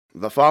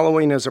The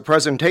following is a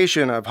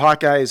presentation of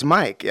Hawkeyes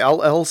Mike,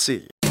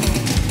 LLC.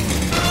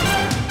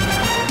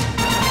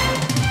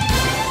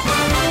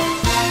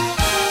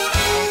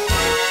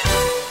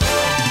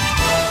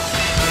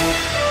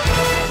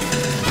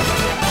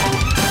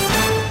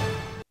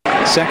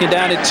 Second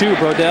down at 2.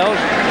 Brodell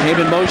came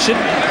in motion.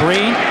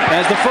 Green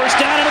has the first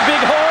down in a big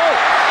hole.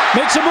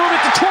 Makes a move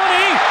at the 20.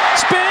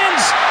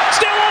 Spins.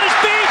 Still on his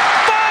feet.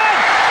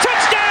 5.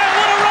 Touchdown.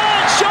 What a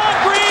run. Sean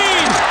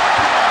Green.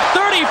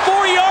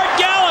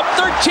 34-yard gallop.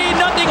 13-0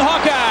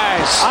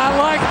 Hawkeyes. I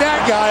like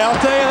that guy. I'll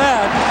tell you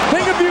that.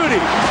 Thing of beauty.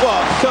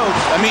 Well, Coach,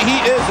 I mean,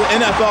 he is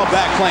an NFL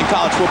back playing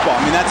college football.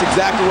 I mean, that's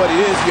exactly what he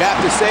is. You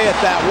have to say it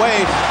that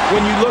way.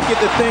 When you look at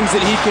the things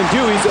that he can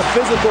do, he's a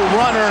physical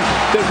runner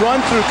that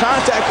runs through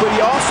contact, but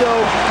he also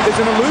is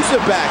an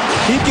elusive back.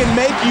 He can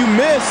make you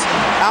miss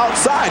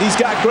outside. He's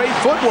got great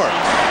footwork.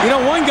 You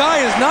know, one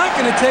guy is not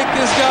going to take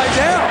this guy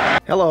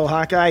down. Hello,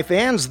 Hawkeye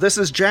fans. This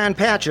is John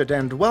Patchett,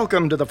 and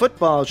welcome to the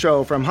football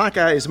show from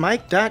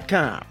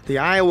HawkeyesMike.com. The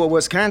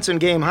Iowa-Wisconsin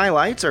game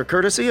highlights are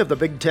courtesy of the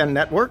Big Ten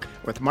Network,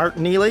 with Mark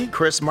Neely,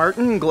 Chris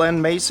Martin, Glenn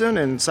Mason,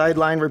 and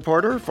sideline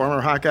reporter,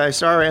 former Hawkeye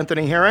star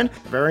Anthony Herron.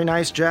 A very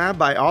nice job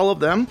by all of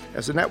them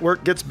as the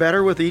network gets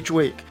better with each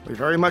week. We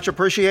very much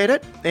appreciate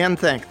it and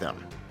thank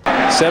them.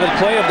 Seventh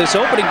play of this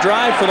opening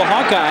drive for the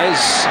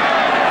Hawkeyes.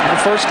 And a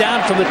first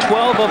down from the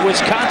 12 of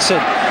Wisconsin.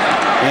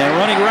 And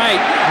running right,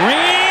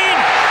 Green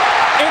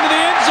into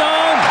the end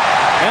zone.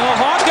 And the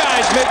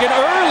Hawkeyes make an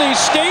early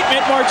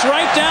statement, march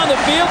right down the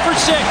field for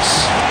 6.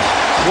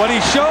 What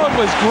he showed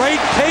was great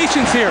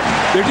patience here.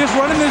 They're just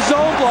running the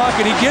zone block,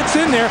 and he gets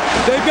in there.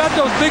 They've got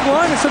those big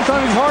lines, and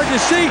sometimes it's hard to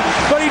see,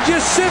 but he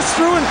just sifts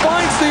through and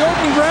finds the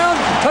open ground.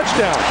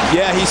 Touchdown.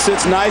 Yeah, he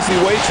sits nice. He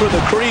waits for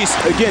the crease.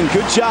 Again,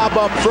 good job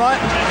up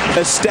front.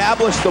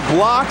 Establish the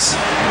blocks,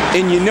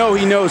 and you know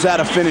he knows how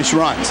to finish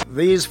runs.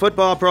 These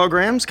football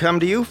programs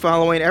come to you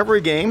following every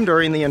game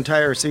during the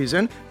entire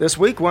season. This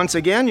week, once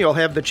again, you'll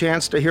have the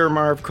chance to hear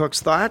Marv Cook's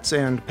thoughts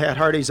and Pat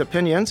Hardy's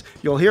opinions.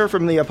 You'll hear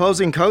from the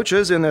opposing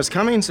coaches in this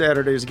coming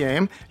Saturday's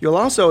game. You'll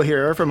also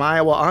hear from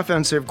Iowa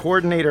offensive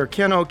coordinator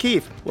Ken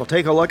O'Keefe. We'll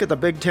take a look at the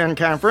Big Ten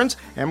Conference,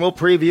 and we'll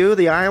preview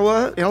the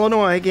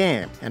Iowa-Illinois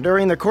game. And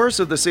during the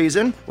course of the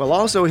season, we'll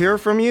also hear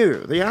from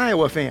you, the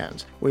Iowa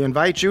fans. We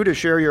invite you to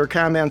share your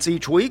comments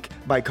each week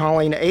by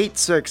calling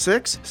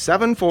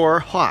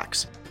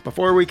 866-74-HAWKS.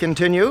 Before we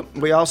continue,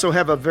 we also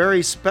have a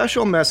very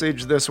special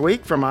message this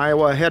week from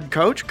Iowa head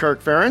coach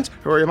Kirk Ferentz,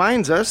 who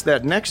reminds us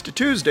that next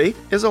Tuesday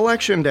is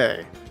Election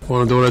Day. I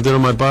want to do what I did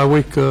on my bye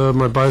week,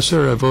 my bye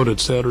Saturday. I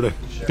voted Saturday.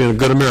 Being a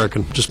good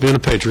American, just being a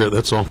patriot,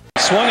 that's all.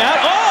 Swung out.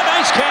 Oh,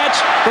 nice catch.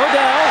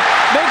 Brodell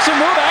makes a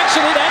move.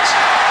 Actually, that's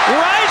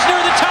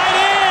Reisner, the tight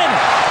end.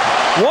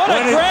 What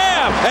a grab.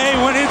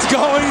 When it's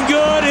going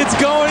good, it's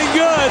going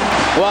good.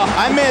 Well,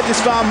 I may have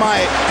just found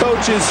my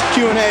coach's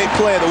Q&A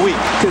play of the week,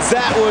 because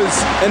that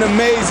was an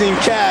amazing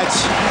catch.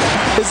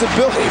 His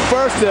ability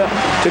first to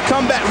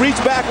come back, reach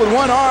back with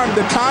one arm,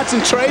 the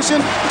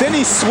concentration, then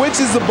he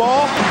switches the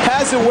ball,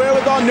 has the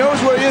wherewithal,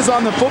 knows where he is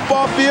on the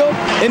football field,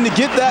 and to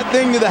get that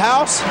thing to the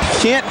house,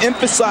 can't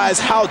emphasize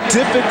how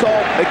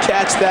difficult a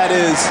catch that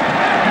is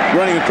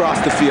running across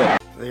the field.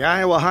 The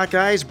Iowa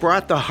Hawkeyes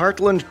brought the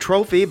Heartland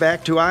Trophy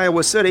back to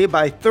Iowa City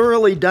by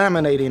thoroughly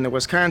dominating the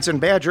Wisconsin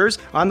Badgers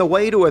on the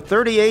way to a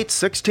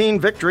 38-16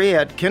 victory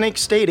at Kinnick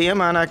Stadium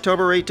on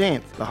October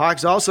 18th. The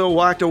Hawks also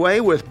walked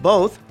away with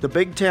both the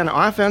Big Ten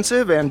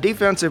Offensive and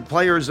Defensive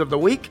Players of the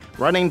Week,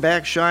 running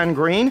back Sean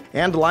Green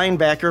and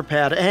linebacker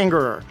Pat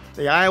Angerer.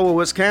 The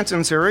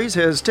Iowa-Wisconsin series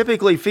has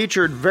typically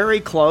featured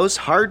very close,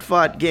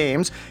 hard-fought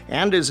games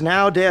and is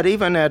now dead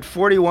even at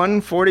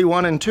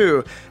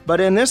 41-2. But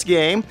in this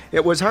game,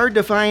 it was hard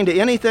to find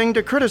anything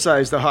to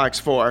criticize the Hawks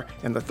for,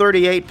 and the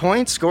 38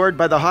 points scored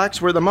by the Hawks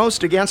were the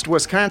most against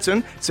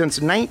Wisconsin since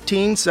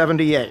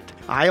 1978.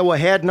 Iowa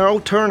had no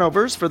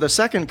turnovers for the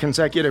second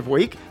consecutive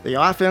week. The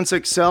offense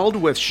excelled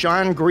with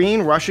Sean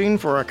Green rushing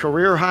for a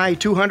career-high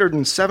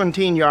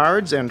 217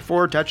 yards and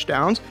 4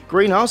 touchdowns.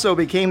 Green also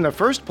became the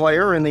first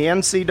player in the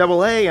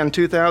NCAA in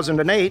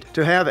 2008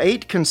 to have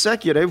 8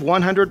 consecutive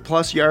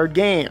 100-plus yard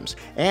games,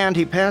 and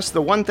he passed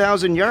the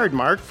 1,000-yard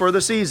mark for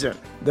the season.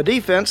 The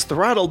defense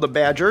throttled the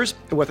Badgers,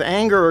 with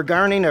Angerer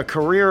garnering a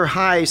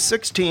career-high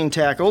 16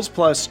 tackles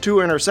plus 2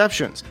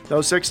 interceptions.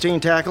 Those 16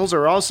 tackles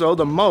are also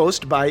the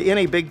most by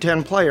any Big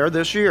Ten player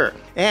this year.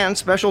 And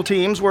special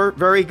teams were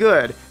very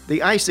good,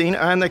 the icing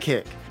on the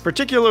cake.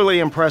 Particularly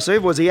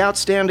impressive was the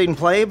outstanding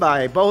play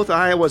by both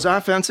Iowa's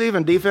offensive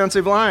and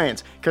defensive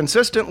lines,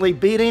 consistently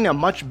beating a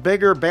much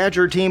bigger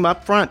Badger team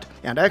up front.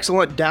 And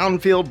excellent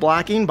downfield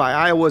blocking by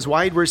Iowa's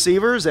wide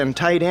receivers and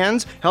tight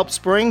ends helped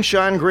spring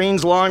Sean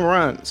Green's long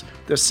runs.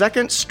 The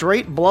second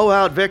straight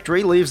blowout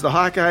victory leaves the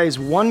Hawkeyes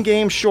one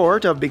game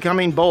short of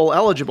becoming bowl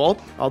eligible,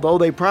 although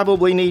they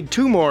probably need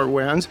 2 more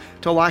wins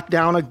to lock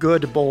down a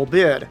good bowl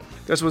bid.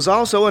 This was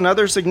also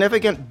another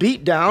significant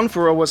beatdown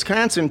for a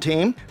Wisconsin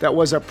team that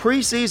was a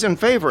preseason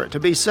favorite to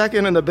be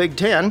second in the Big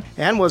Ten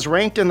and was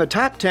ranked in the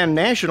top 10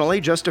 nationally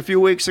just a few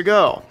weeks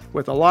ago.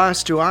 With a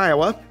loss to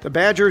Iowa, the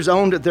Badgers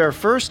owned their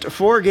first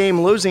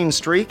 4-game losing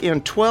streak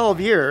in 12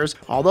 years,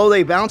 although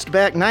they bounced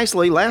back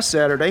nicely last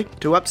Saturday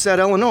to upset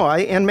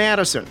Illinois in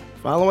Madison.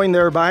 Following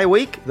their bye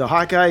week, the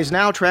Hawkeyes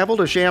now travel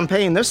to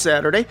Champaign this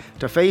Saturday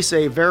to face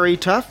a very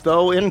tough,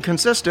 though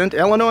inconsistent,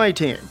 Illinois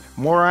team.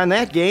 More on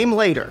that game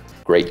later.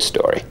 Great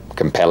story,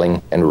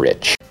 compelling and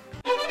rich.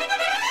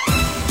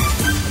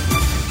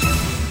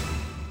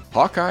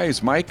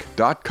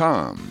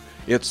 HawkeyesMike.com.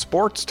 It's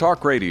sports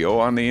talk radio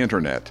on the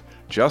internet,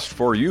 just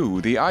for you,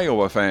 the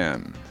Iowa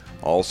fan.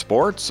 All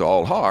sports,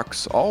 all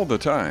Hawks, all the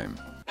time.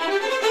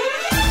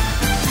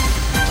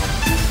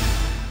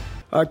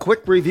 A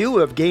quick review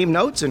of game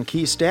notes and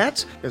key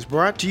stats is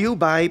brought to you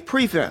by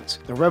Prefense,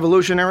 the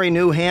revolutionary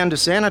new hand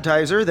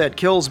sanitizer that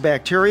kills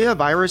bacteria,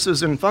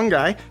 viruses, and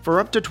fungi for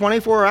up to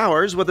 24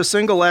 hours with a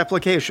single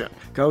application.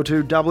 Go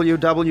to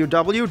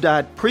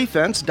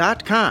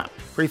www.prefense.com.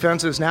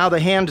 Prefense is now the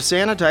hand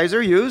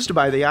sanitizer used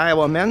by the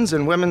Iowa men's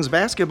and women's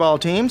basketball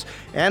teams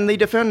and the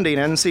defending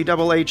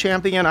NCAA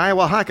champion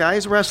Iowa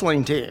Hawkeyes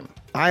wrestling team.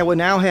 Iowa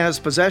now has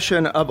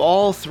possession of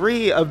all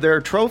 3 of their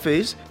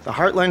trophies. The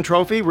Heartland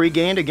Trophy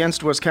regained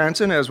against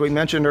Wisconsin, as we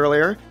mentioned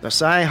earlier. The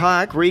Cy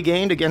Hawk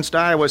regained against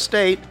Iowa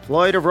State.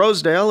 Floyd of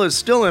Rosedale is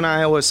still in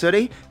Iowa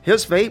City.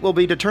 His fate will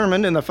be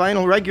determined in the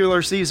final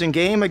regular season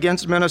game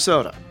against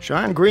Minnesota.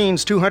 Sean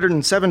Green's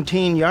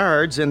 217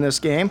 yards in this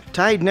game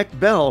tied Nick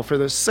Bell for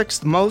the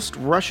 6th most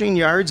rushing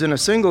yards in a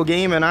single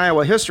game in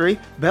Iowa history.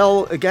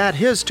 Bell got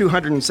his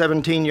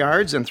 217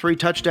 yards and 3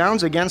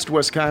 touchdowns against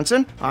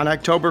Wisconsin on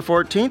October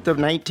 14th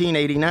of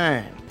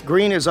 1989.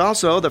 Green is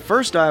also the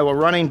first Iowa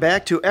running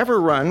back to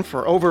ever run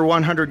for over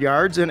 100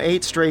 yards in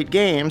 8 straight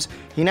games.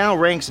 He now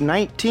ranks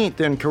 19th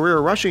in career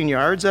rushing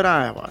yards at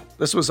Iowa.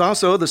 This was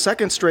also the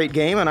 2nd straight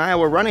game an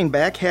Iowa running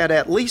back had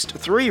at least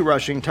 3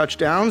 rushing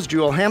touchdowns.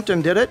 Jewel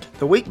Hampton did it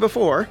the week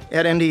before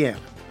at Indiana.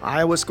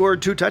 Iowa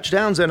scored 2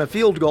 touchdowns and a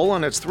field goal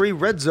on its 3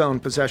 red zone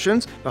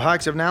possessions. The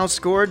Hawks have now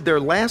scored their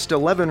last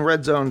 11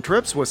 red zone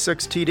trips with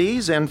 6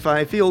 TDs and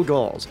 5 field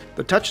goals.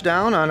 The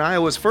touchdown on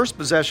Iowa's first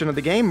possession of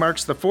the game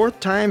marks the 4th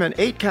time in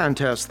 8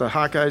 contests the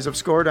Hawkeyes have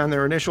scored on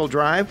their initial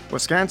drive.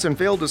 Wisconsin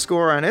failed to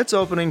score on its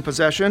opening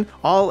possession.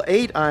 All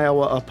 8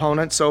 Iowa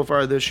opponents so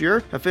far this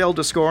year have failed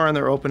to score on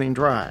their opening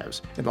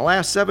drives. In the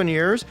last 7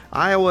 years,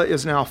 Iowa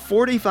is now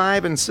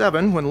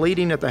 45-7 when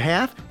leading at the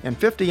half and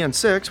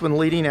 50-6 when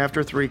leading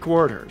after 3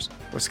 quarters.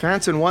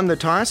 Wisconsin won the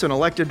toss and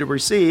elected to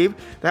receive.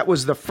 That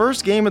was the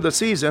first game of the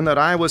season that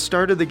Iowa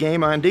started the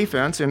game on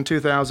defense in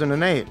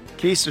 2008.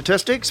 Key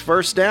statistics: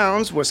 first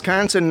downs,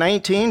 Wisconsin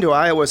 19 to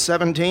Iowa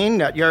 17.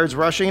 Net yards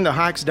rushing, the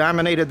Hawks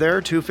dominated there,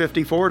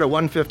 254 to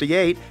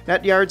 158.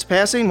 Net yards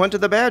passing went to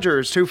the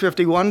Badgers,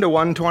 251 to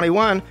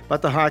 121,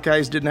 but the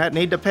Hawkeyes did not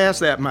need to pass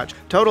that much.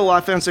 Total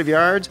offensive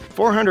yards,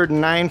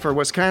 409 for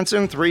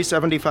Wisconsin,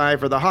 375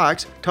 for the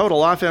Hawks.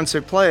 Total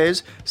offensive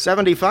plays,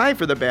 75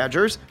 for the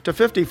Badgers to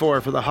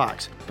 54 for the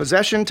Hawks.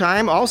 Possession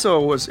time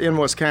also was in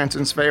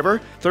Wisconsin's favor,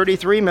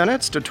 33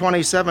 minutes to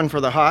 27 for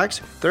the Hawks.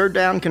 Third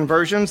down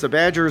conversions, the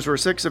Badgers were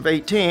 6 of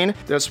 18.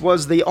 This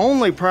was the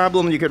only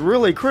problem you could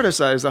really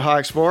criticize the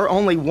Hawks for,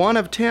 only 1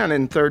 of 10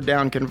 in third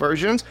down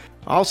conversions.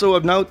 Also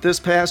of note this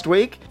past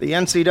week, the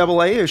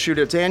NCAA issued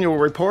its annual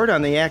report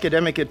on the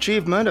academic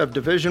achievement of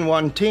Division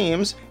I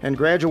teams and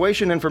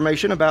graduation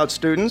information about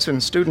students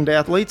and student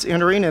athletes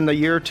entering in the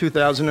year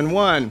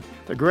 2001.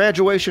 The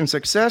graduation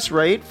success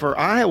rate for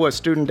Iowa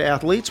student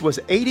athletes was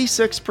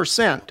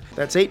 86%.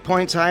 That's 8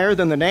 points higher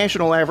than the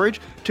national average,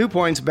 2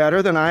 points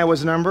better than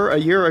Iowa's number a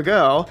year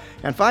ago,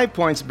 and 5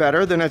 points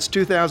better than its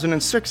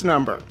 2006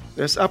 number.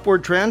 This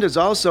upward trend is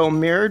also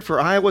mirrored for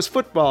Iowa's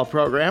football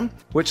program,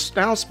 which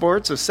now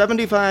sports a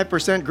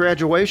 75%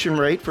 graduation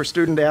rate for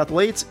student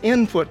athletes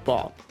in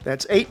football.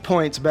 That's 8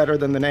 points better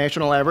than the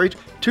national average,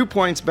 2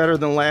 points better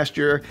than last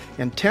year,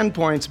 and 10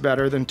 points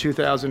better than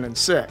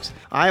 2006.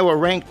 Iowa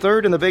ranked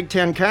 3rd in the Big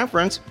Ten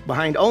Conference,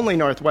 behind only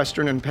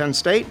Northwestern and Penn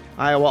State.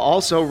 Iowa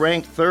also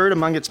ranked 3rd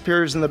among its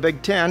peers in the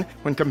Big Ten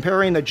when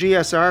comparing the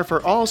GSR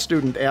for all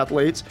student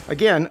athletes,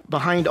 again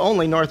behind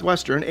only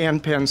Northwestern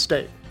and Penn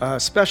State. A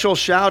special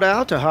shout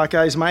out to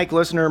Hawkeyes Mike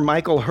listener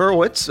Michael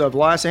Hurwitz of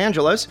Los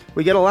Angeles.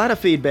 We get a lot of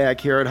feedback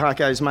here at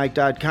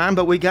HawkeyesMike.com,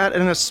 but we got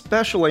an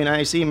especially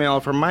nice email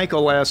from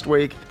Michael last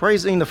week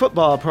praising the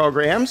football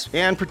programs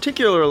and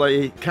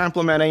particularly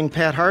complimenting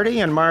Pat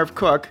Hardy and Marv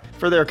Cook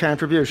for their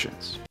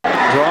contributions.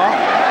 Draw.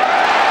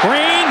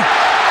 Green.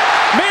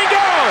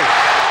 Mingo!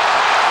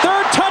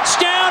 Third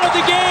touchdown of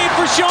the game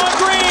for Sean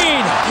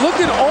Green.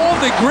 Look at all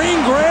the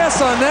green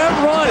grass on that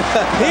run.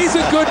 He's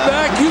a good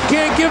back. You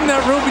can't give him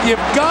that room, but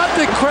you've got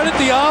to credit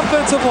the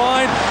offensive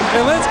line.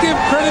 And let's give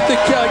credit to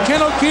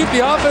Ken O'Keefe,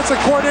 the offensive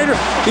coordinator.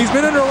 He's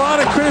been under a lot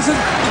of criticism.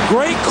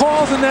 Great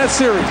calls in that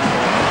series.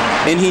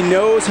 And he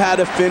knows how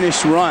to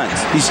finish runs.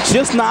 He's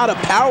just not a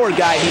power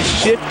guy. He's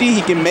shifty.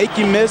 He can make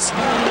you miss.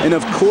 And,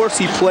 of course,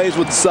 he plays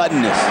with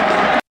suddenness.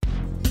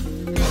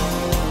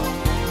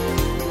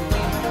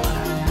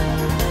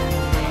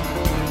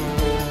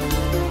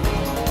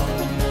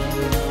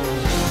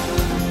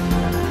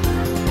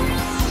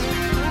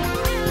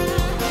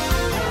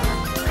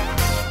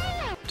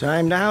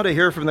 Time now to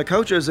hear from the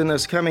coaches in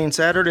this coming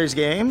Saturday's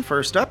game.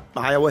 First up,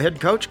 Iowa head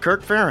coach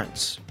Kirk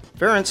Ferentz.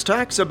 Ferentz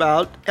talks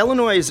about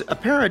Illinois'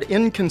 apparent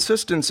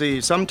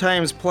inconsistency,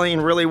 sometimes playing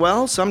really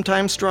well,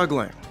 sometimes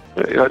struggling.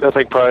 I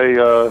think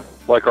probably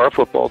like our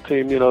football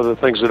team, the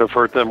things that have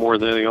hurt them more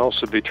than anything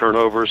else would be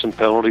turnovers and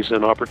penalties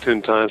and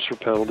opportune times for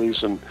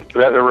penalties. And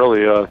that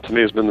really, to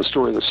me, has been the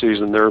story of the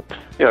season.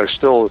 They're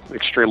still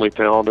extremely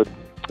talented.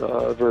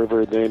 Very,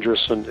 very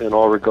dangerous in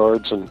all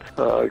regards, and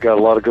got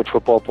a lot of good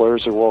football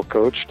players. They're well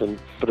coached,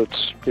 but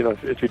it's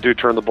if you do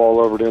turn the ball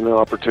over at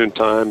inopportune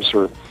times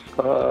or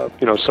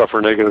suffer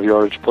negative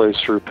yardage plays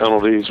through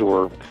penalties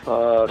or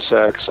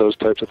sacks, those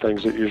types of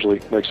things, it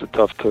usually makes it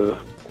tough to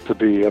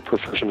be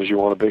proficient as you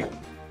want to be.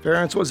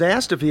 Ferentz was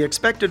asked if he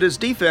expected his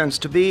defense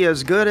to be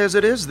as good as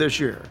it is this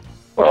year.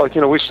 Well,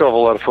 we still have a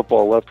lot of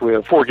football left. We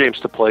have 4 games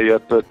to play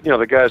yet, but,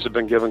 the guys have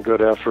been given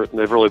good effort, and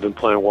they've really been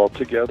playing well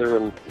together,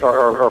 and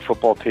our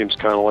football team's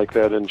kind of like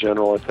that in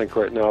general. I think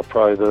right now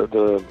probably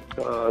the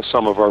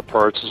sum of our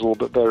parts is a little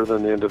bit better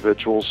than the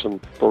individuals,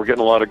 but we're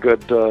getting a lot of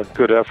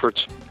good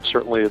efforts.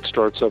 Certainly it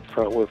starts up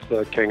front with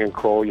King and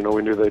Kroll. We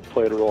knew they'd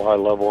play at a real high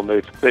level,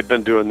 and they've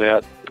been doing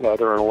that.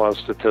 There aren't a lot of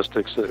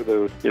statistics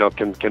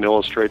that can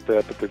illustrate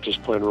that, but they're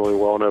just playing really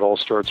well, and it all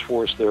starts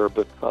for us there.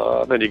 But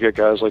then you get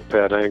guys like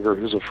Pat Anger,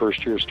 who's a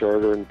first-year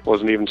starter and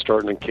wasn't even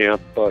starting in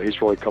camp.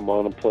 He's really come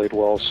on and played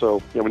well. So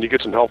when you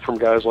get some help from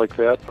guys like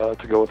that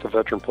to go with the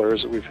veteran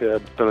players that we've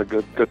had, it's been a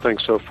good thing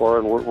so far,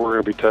 and we're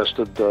going to be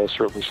tested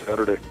certainly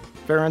Saturday.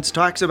 Ferentz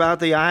talks about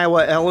the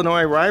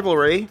Iowa-Illinois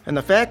rivalry and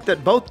the fact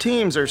that both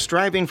teams are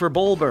striving for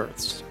bowl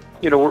berths.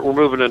 We're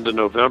moving into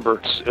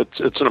November.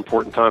 It's an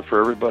important time for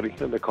everybody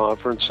in the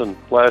conference. And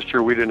last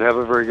year we didn't have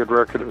a very good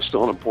record. It was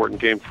still an important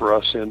game for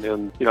us.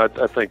 And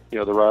I think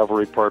the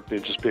rivalry part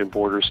being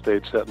border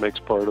states, that makes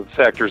part of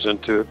factors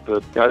into it.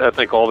 But I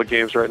think all the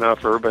games right now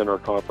for everybody in our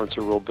conference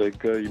are real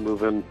big. You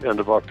move in end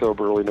of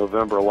October, early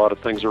November. A lot of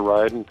things are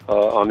riding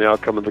on the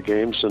outcome of the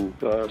games, and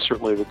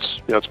certainly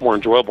it's more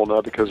enjoyable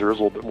now because there is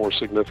a little bit more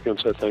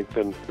significance, I think,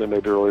 than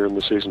maybe earlier in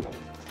the season.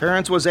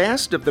 Ferentz was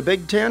asked if the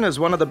Big Ten is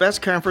one of the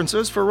best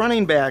conferences for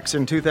running backs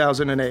in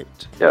 2008.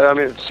 Yeah,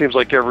 it seems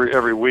like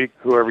every week,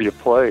 whoever you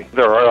play,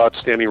 there are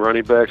outstanding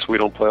running backs. We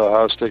don't play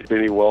Ohio State.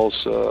 Benny Wells,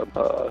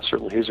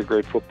 certainly he's a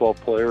great football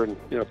player, and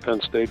Penn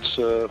State's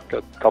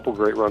got a couple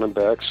great running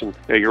backs, and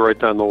you're right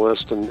down the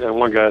list. And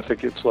one guy I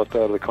think gets left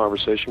out of the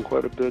conversation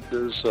quite a bit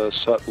is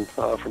Sutton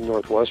from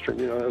Northwestern.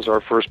 It was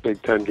our first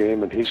Big Ten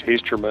game, and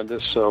he's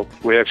tremendous. So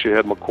we actually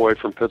had McCoy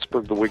from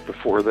Pittsburgh the week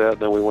before that,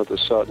 and then we went to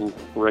Sutton,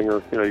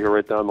 Ringer. You're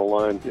right down the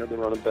line. The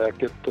running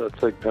back at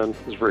Big Penn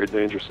is very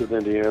dangerous at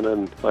Indiana,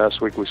 and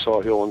last week we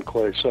saw Hill and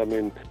Clay. So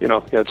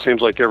it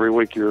seems like every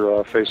week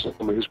you're facing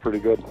somebody who's pretty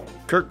good.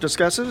 Kirk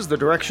discusses the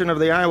direction of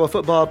the Iowa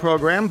football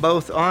program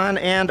both on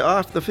and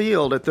off the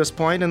field at this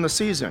point in the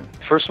season.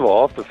 First of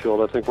all, off the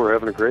field, I think we're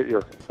having a great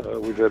year.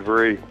 We've had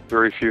very,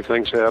 very few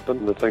things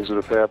happen. The things that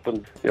have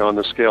happened, on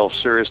the scale of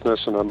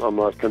seriousness, and I'm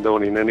not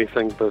condoning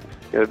anything, but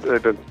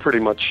they've been pretty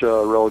much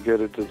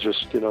relegated to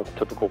just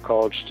typical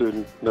college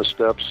student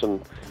missteps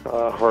and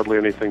hardly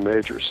anything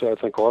major. So I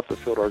think off the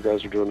field, our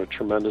guys are doing a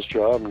tremendous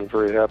job, and I'm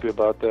very happy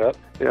about that.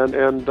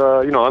 And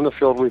on the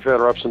field, we've had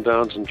our ups and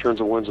downs in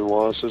terms of wins and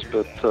losses,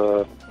 but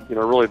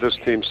really this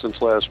team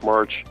since last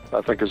March,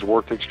 I think has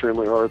worked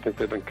extremely hard. I think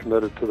they've been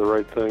committed to the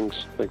right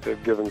things. I think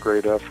they've given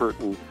great effort.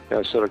 And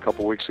I said a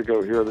couple weeks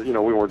ago here that,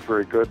 we weren't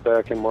very good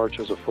back in March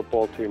as a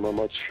football team. I'm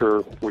not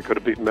sure we could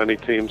have beaten many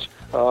teams.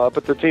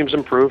 But the team's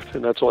improved,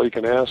 and that's all you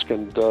can ask.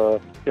 And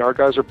our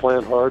guys are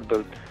playing hard,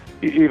 but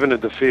even in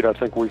defeat, I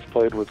think we've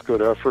played with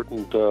good effort,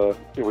 and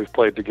we've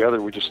played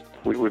together.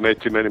 We made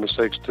too many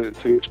mistakes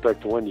to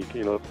expect to win.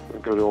 A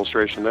good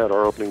illustration of that,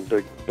 our opening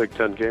Big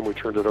Ten game, we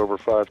turned it over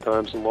 5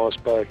 times and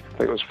lost by, I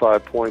think it was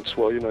 5 points.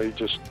 Well,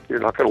 you're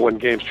not going to win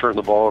games turning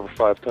the ball over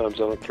 5 times. I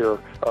don't care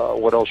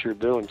what else you're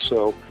doing.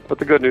 So, but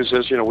the good news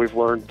is, we've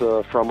learned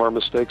from our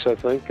mistakes, I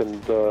think,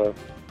 and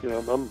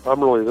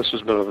this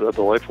has been a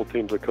delightful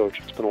team to coach.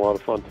 It's been a lot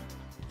of fun.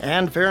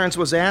 And Ferentz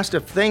was asked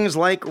if things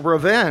like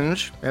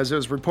revenge, as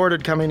is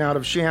reported coming out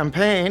of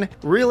Champaign,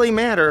 really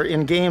matter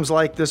in games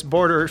like this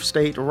border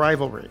state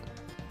rivalry.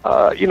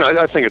 I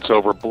think it's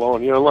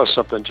overblown, unless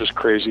something just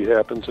crazy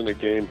happens in a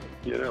game,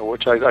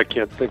 which I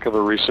can't think of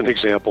a recent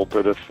example,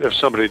 but if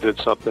somebody did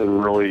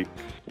something really,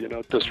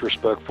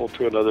 disrespectful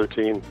to another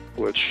team,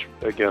 which,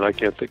 again, I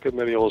can't think of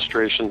many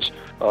illustrations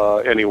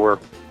anywhere,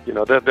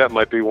 that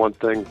might be one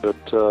thing,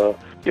 but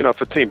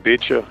if a team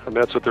beats you,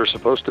 that's what they're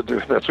supposed to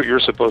do. That's what you're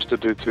supposed to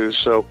do, too.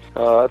 So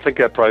I think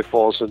that probably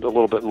falls a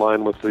little bit in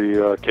line with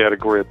the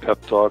category of pep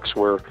talks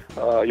where,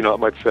 it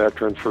might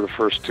factor in for the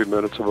first 2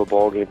 minutes of a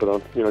ball game,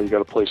 but, you got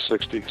to play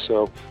 60.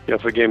 So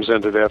if the game's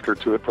ended after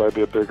 2, it'd probably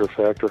be a bigger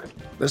factor.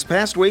 This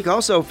past week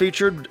also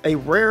featured a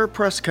rare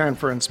press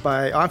conference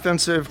by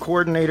offensive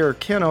coordinator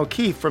Ken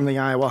O'Keefe from the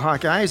Iowa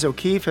Hawkeyes.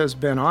 O'Keefe has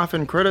been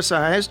often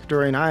criticized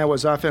during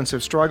Iowa's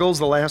offensive struggles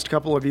the last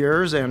couple of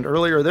years and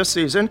earlier this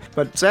season,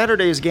 but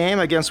Saturday's Saturday's game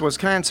against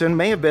Wisconsin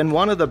may have been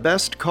one of the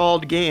best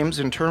called games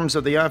in terms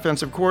of the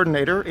offensive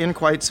coordinator in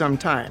quite some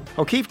time.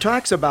 O'Keefe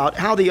talks about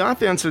how the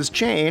offense has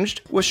changed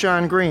with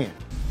Sean Green.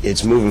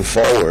 It's moving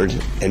forward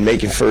and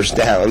making first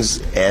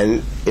downs,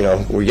 and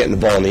we're getting the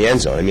ball in the end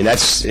zone. I mean,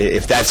 that's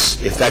if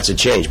that's a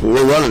change. But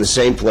we're running the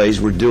same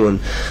plays. We're doing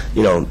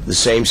the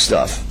same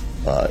stuff.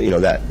 That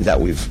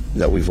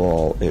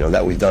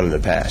we've done in the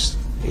past.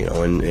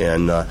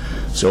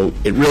 So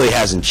it really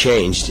hasn't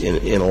changed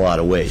in a lot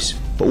of ways.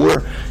 But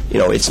we're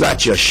it's not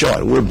just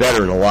Sean. We're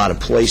better in a lot of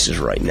places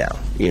right now.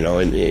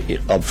 And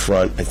up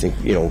front, I think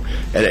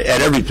at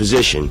every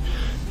position.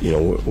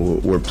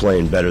 We're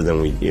playing better than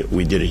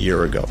we did a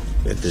year ago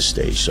at this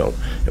stage. So,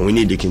 and we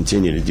need to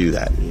continue to do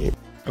that.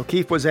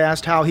 O'Keefe was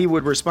asked how he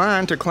would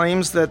respond to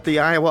claims that the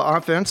Iowa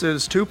offense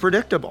is too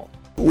predictable.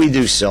 We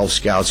do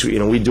self-scouts.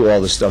 We do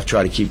all this stuff,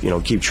 try to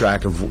keep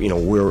track of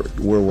where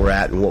we're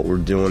at and what we're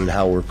doing and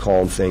how we're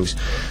calling things.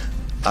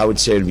 I would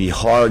say it'd be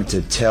hard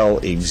to tell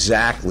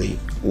exactly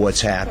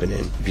what's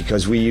happening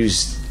because we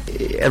use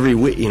every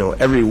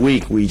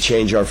week we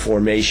change our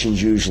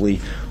formations usually.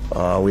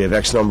 We have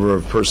X number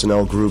of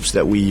personnel groups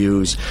that we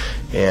use,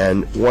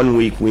 and one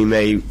week we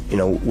may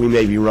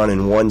be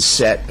running one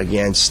set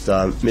against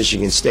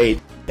Michigan State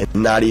and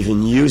not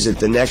even use it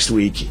the next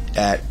week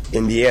at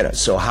Indiana.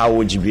 So how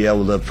would you be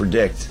able to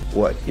predict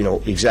what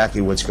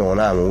exactly what's going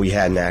on when we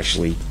hadn't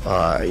actually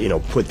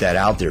put that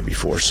out there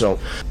before? So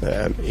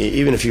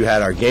even if you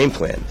had our game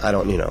plan, I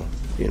don't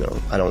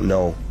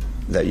know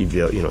that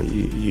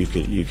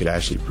you could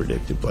actually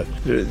predict it. But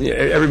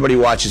everybody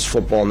watches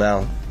football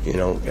now.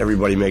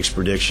 Everybody makes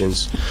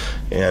predictions,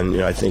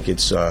 and I think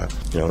it's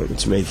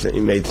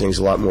made things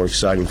a lot more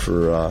exciting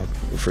for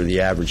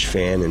the average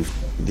fan, and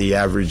the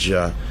average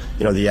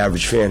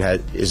fan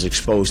is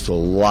exposed to a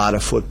lot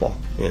of football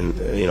and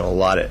a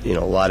lot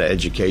of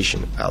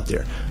education out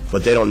there,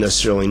 but they don't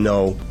necessarily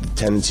know the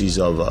tendencies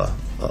of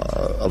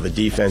a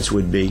defense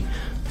would be.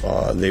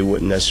 They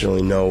wouldn't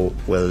necessarily know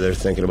whether they're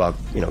thinking about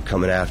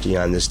coming after you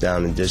on this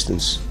down and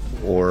distance,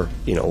 or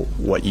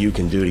what you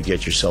can do to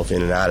get yourself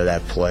in and out of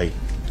that play.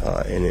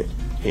 And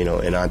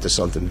onto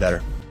something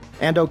better.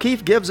 And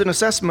O'Keefe gives an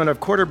assessment of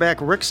quarterback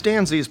Rick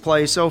Stanzi's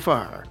play so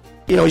far.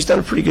 He's done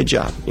a pretty good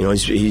job.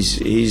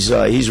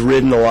 He's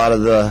ridden a lot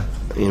of the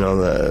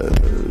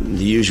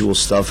usual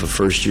stuff a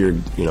first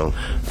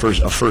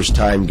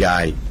time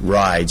guy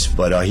rides,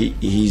 but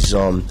he's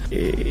done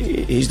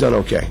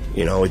okay.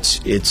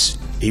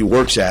 He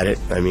works at it.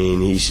 I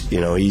mean, he's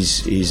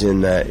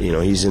in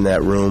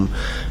that room.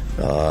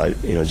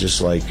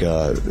 Just like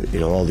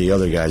all the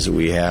other guys that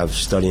we have,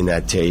 studying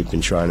that tape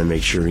and trying to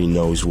make sure he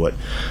knows what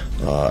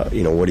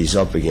he's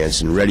up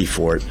against and ready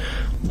for it.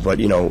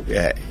 But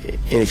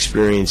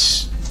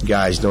inexperienced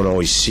guys don't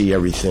always see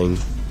everything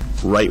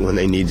right when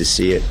they need to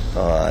see it.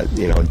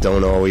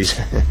 Don't always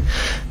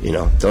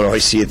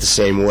see it the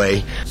same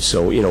way.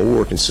 So we're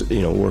working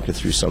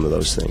through some of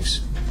those things.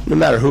 No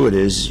matter who it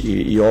is,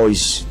 you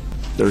always.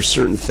 There are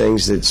certain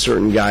things that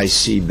certain guys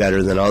see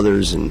better than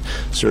others, and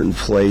certain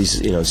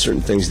plays, certain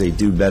things they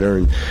do better,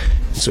 and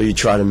so you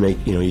try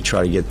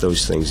to get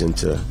those things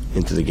into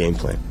the game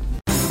plan.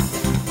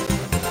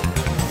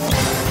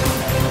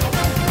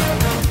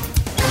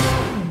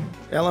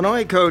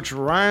 Illinois coach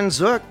Ron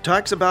Zook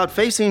talks about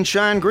facing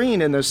Sean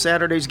Green in this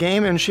Saturday's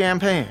game in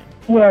Champaign.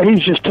 Well, he's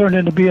just turned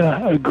into be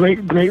a great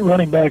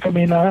running back. I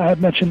mean, I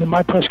mentioned in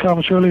my press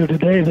conference earlier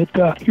today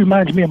that he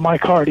reminds me of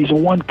Mike Hart. He's a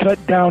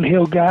one-cut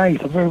downhill guy.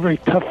 He's a very, very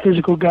tough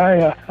physical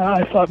guy.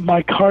 I thought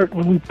Mike Hart,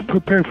 when we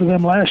prepared for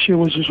them last year,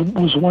 was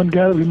one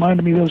guy that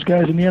reminded me of those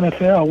guys in the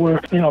NFL,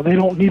 where they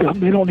don't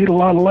need a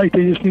lot of light.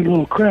 They just need a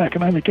little crack,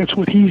 and I think that's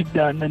what he's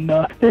done. And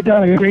they've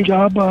done a great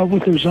job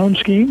with their zone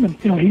scheme. And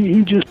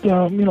he just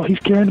he's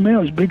carrying them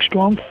out. He's a big,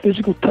 strong,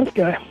 physical, tough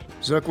guy.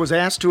 Zook was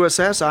asked to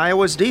assess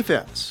Iowa's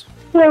defense.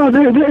 Well, I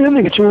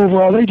think it's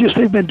overall.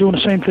 They've been doing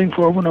the same thing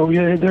for over and over.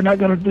 There's not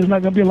going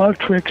to be a lot of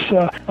tricks.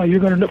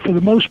 You're going to, for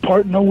the most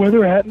part, know where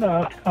they're at.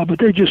 But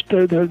their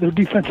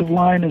defensive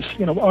line is,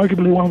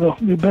 arguably one of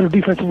the better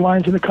defensive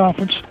lines in the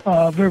conference.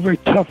 Very, very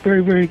tough,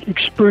 very, very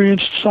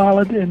experienced,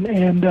 solid,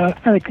 and I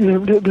think they're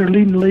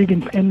leading the league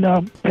in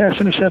pass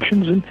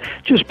interceptions, and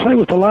just play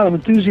with a lot of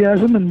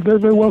enthusiasm and very,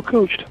 very well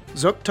coached.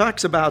 Zook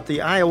talks about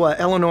the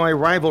Iowa-Illinois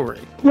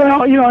rivalry. Well,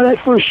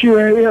 that first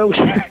year, it was,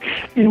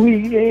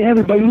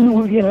 everybody,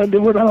 I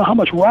don't know how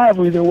much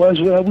rivalry there was.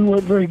 We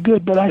weren't very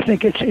good, but I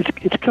think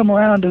it's come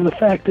around to the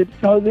fact that,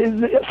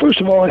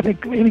 first of all, I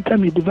think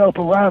anytime you develop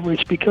a rivalry,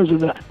 it's because of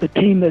the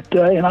team that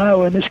in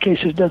Iowa, in this case,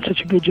 has done such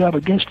a good job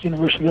against the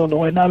University of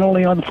Illinois, not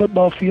only on the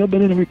football field,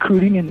 but in the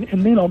recruiting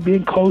and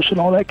being close and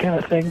all that kind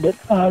of thing. But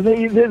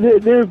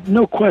they're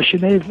no question,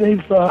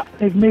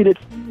 they've made it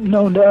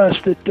known to us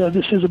that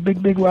this is a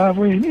big rivalry.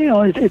 And,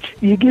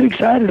 you get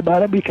excited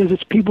about it because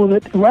it's people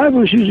that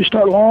rivalries usually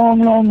start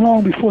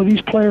long before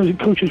these players and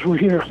coaches were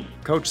here.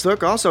 Coach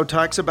Zook also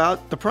talks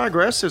about the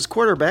progress his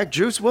quarterback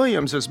Juice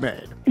Williams has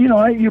made.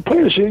 Your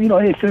players,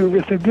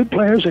 if they're good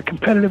players, they're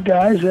competitive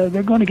guys,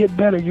 they're going to get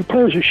better. Your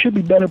players should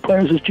be better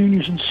players as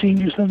juniors and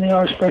seniors than they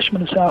are as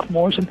freshmen and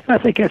sophomores, and I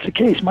think that's the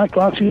case. Mike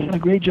Locksley's done a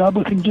great job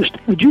with him.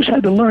 Juice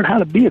had to learn how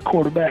to be a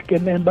quarterback,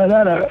 and by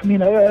that I mean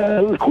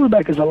the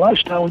quarterback is a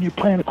lifestyle when you're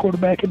playing a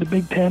quarterback in the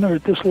Big Ten or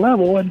at this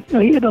level, and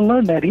he had to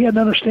learn that. He had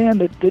to understand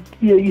that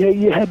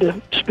you had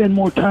to spend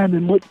more time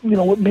than what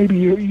maybe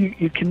you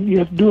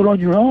have to do it on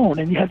your own,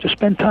 and you have to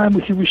spend time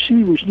with your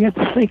receivers, and you have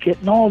to think it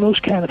and all those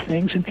kind of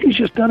things. And he's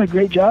just done a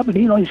great job, and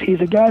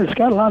he's a guy that's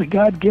got a lot of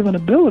God-given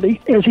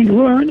ability. As he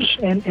learns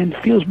and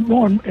feels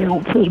more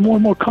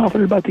and more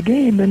confident about the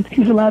game, then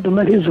he's allowed to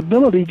let his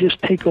ability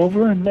just take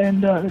over, and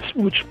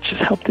which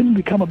just helped him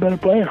become a better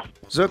player.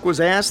 Zook was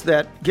asked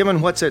that,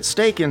 given what's at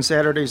stake in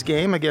Saturday's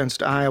game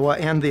against Iowa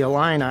and the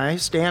Illini,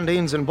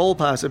 standings and bowl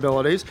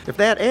possibilities, if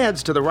that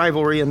adds to the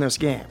rivalry in this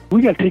game.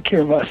 We got to take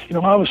care of us.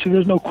 Obviously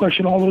there's no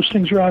question all those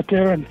things are out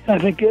there, and I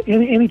think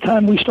any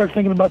time we start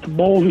thinking about the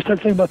bowls, we start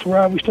thinking about the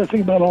rivalry, we start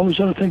thinking about all those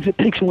other things, it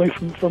takes away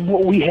from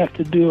what we have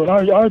to do. And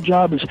our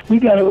job is we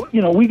got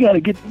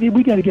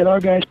to get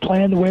our guys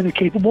playing the way they're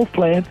capable of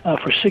playing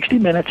for 60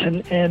 minutes,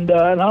 and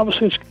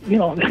obviously it's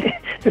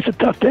it's a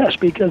tough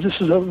test because this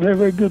is a very,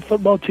 very good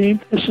football team.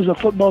 This is a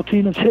football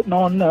team that's hitting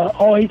on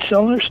all 8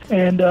 cylinders,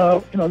 and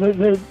they're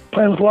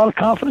playing with a lot of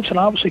confidence and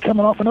obviously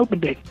coming off an open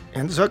date.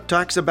 And Zook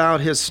talks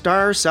about his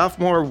star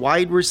sophomore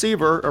wide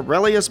receiver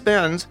Aurelius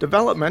Ben's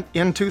development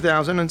in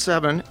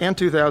 2007 and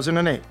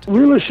 2008.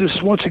 Aurelius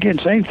is, once again,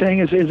 same thing,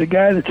 is a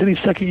guy that's in his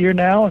second year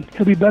now, and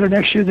he'll be better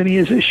next year than he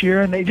is this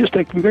year, and he's just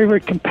a very, very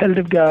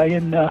competitive guy,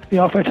 and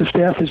the offensive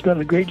staff has done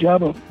a great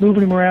job of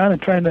moving him around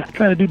and trying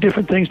to do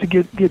different things to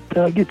get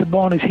the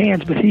ball in his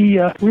hands. But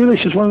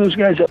Aurelius is one of those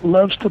guys that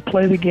loves to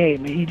play the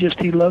game.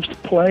 He loves to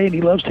play, and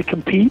he loves to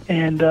compete,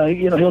 and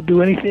he'll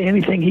do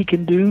anything he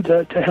can do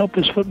to help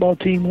his football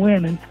team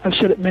win. And I've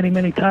said it many,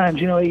 many times,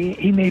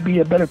 he may be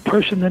a better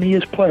person than he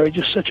is player. He's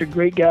just such a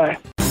great guy.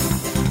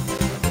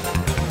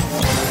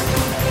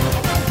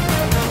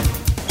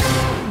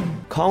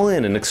 Call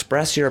in and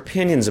express your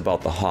opinions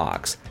about the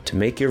Hawks. To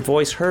make your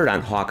voice heard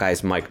on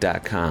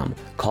HawkeyesMike.com,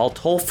 call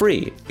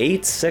toll-free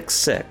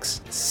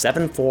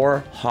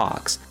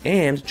 866-74-HAWKS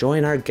and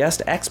join our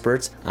guest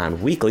experts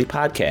on weekly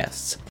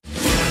podcasts.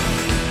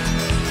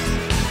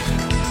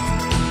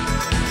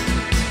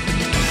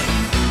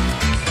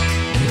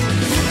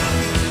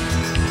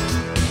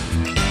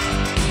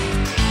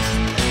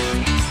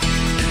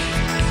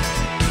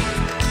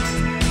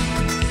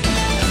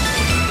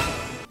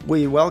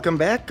 We welcome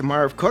back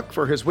Marv Cook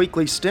for his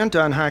weekly stint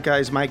on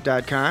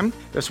HawkeyesMike.com.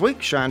 This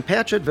week, Sean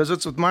Patchett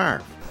visits with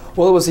Marv.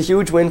 Well, it was a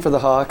huge win for the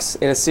Hawks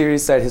in a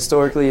series that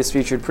historically has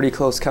featured pretty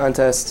close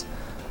contests.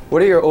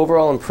 What are your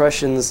overall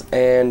impressions,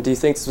 and do you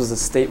think this was a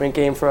statement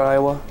game for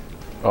Iowa?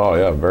 Oh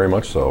yeah, very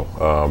much so.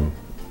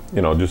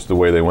 Just the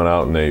way they went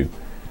out and they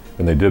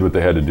did what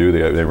they had to do.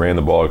 They ran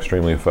the ball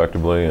extremely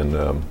effectively,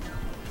 and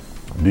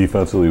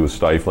defensively was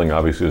stifling.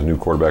 Obviously, as a new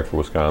quarterback for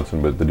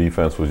Wisconsin, but the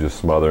defense was just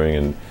smothering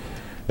and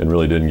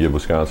really didn't give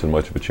Wisconsin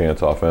much of a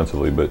chance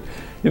offensively. But,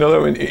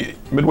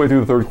 midway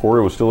through the third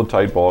quarter, it was still a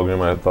tight ball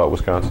game. I thought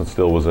Wisconsin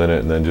still was in it,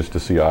 and then just to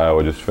see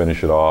Iowa just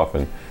finish it off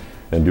and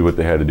do what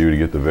they had to do to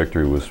get the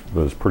victory was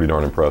pretty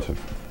darn impressive.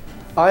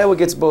 Iowa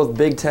gets both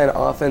Big Ten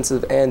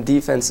offensive and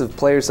defensive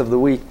players of the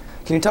week.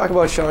 Can you talk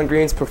about Sean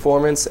Green's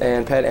performance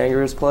and Pat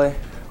Angerer's play?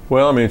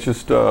 Well, it's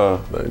just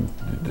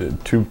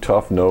two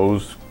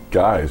tough-nosed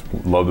guys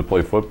love to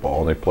play football,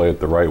 and they play it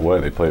the right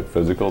way. They play it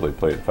physical, they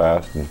play it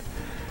fast,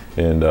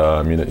 and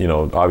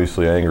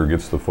obviously Anger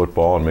gets the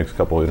football and makes a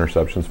couple of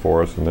interceptions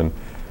for us, and then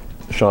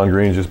Sean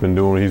Green's just been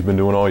doing what he's been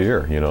doing all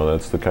year.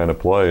 That's the kind of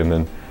play, and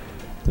then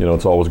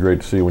it's always great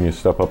to see when you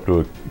step up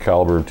to a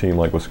caliber of team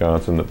like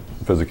Wisconsin, the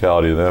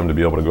physicality of them to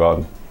be able to go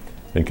out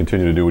and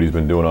continue to do what he's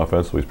been doing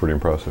offensively is pretty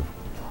impressive.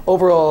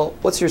 Overall,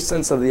 what's your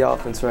sense of the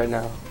offense right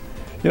now?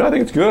 I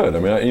think it's good.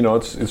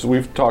 It's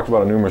we've talked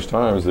about it numerous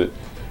times that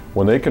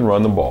when they can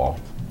run the ball,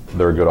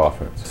 they're a good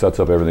offense.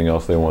 Sets up everything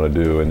else they want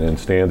to do, and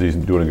Stanzi's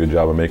doing a good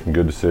job of making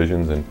good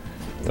decisions and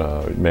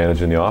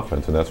managing the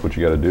offense, and that's what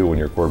you got to do when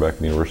you're a quarterback at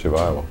the University of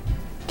Iowa.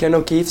 Ken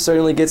O'Keefe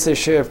certainly gets his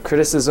share of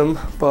criticism,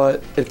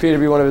 but it appeared to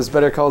be one of his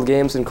better called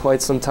games in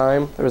quite some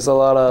time. There was a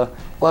lot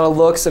of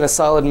looks and a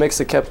solid mix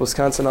that kept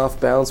Wisconsin off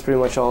balance pretty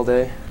much all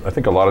day. I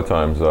think a lot of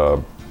times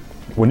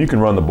when you can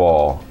run the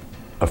ball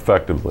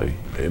effectively,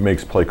 it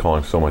makes play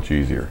calling so much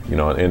easier,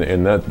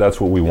 and that's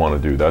what we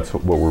want to do. That's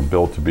what we're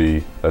built to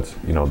be. That's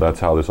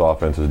how this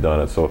offense has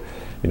done it. So,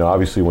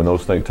 obviously when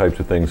those types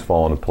of things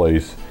fall into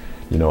place,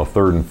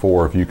 3rd and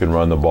 4, if you can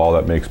run the ball,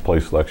 that makes play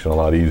selection a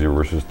lot easier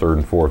versus 3rd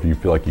and 4. If you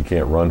feel like you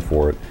can't run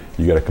for it,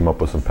 you got to come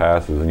up with some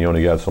passes, and you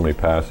only got so many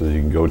passes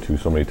you can go to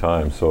so many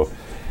times. So,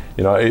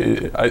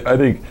 I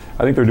think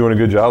they're doing a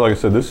good job. Like I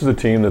said, this is a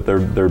team that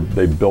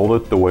they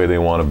build it the way they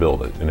want to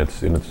build it, and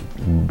it's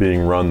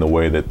being run the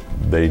way that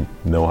they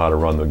know how to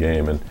run the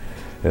game,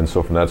 and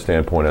so from that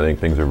standpoint, I think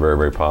things are very,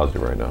 very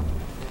positive right now.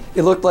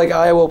 It looked like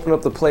Iowa opened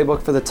up the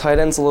playbook for the tight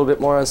ends a little bit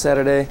more on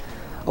Saturday.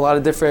 a lot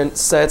of different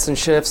sets and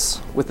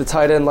shifts with the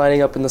tight end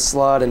lining up in the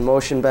slot and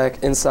motion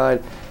back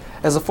inside.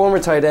 As a former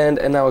tight end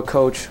and now a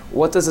coach,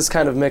 what does this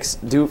kind of mix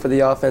do for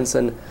the offense,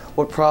 and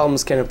what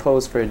problems can it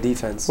pose for a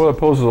defense? Well, it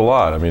poses a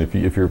lot. I mean, if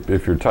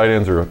your tight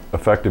ends are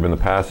effective in the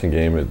passing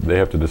game, they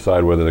have to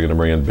decide whether they're going to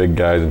bring in big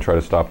guys and try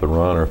to stop the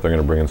run, or if they're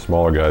going to bring in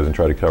smaller guys and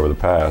try to cover the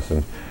pass.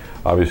 And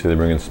obviously, they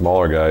bring in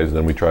smaller guys,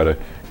 then we try to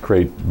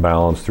create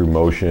balance through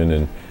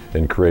motion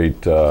and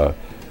create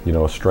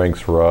strengths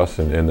for us,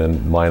 and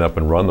then line up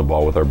and run the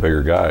ball with our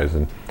bigger guys.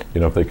 And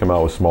if they come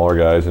out with smaller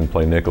guys and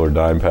play nickel or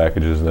dime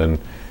packages, then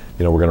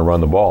we're going to run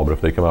the ball. But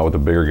if they come out with the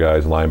bigger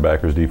guys,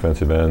 linebackers,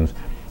 defensive ends,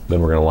 then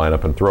we're going to line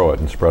up and throw it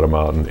and spread them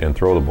out and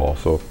throw the ball.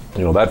 So,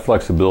 that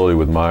flexibility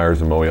with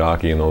Myers and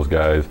Moeaki and those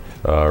guys,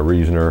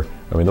 Reasoner,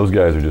 I mean, those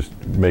guys are just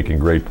making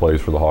great plays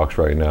for the Hawks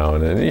right now.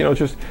 And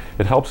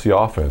it helps the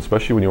offense,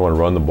 especially when you want to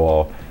run the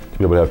ball, to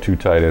be able to have two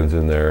tight ends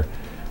in there,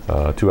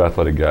 two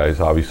athletic guys.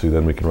 Obviously,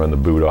 then we can run the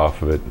boot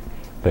off of it,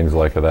 things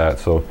like that.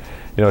 So,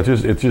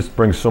 it just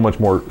brings so much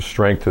more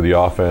strength to the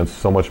offense,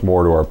 so much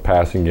more to our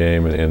passing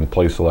game and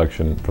play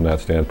selection from that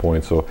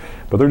standpoint. So,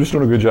 but they're just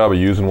doing a good job of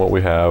using what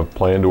we have,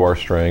 playing to our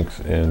strengths,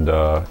 and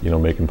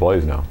making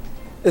plays now.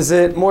 Is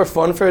it more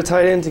fun for a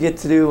tight end to get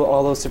to do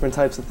all those different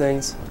types of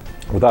things?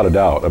 Without a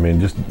doubt. I mean,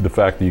 just the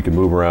fact that you can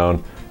move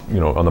around,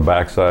 on the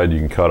backside, you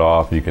can cut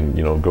off, you can,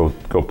 go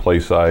play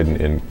side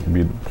and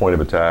be the point of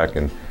attack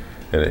and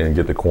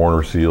get the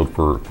corner sealed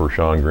for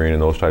Sean Green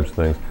and those types of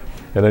things.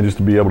 And then just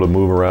to be able to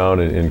move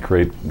around and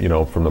create,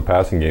 from the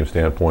passing game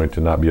standpoint,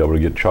 to not be able to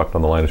get chucked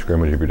on the line of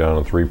scrimmage if you're down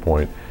on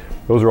 3-point.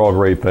 Those are all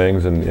great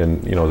things, and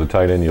as a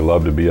tight end, you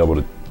love to be able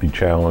to be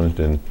challenged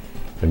and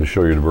to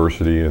show your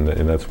diversity, and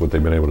that's what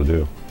they've been able to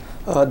do.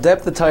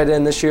 Depth of tight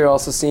end this year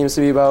also seems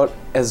to be about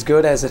as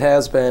good as it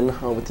has been,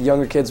 with the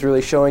younger kids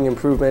really showing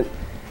improvement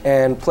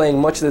and playing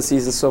much of the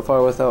season so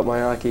far without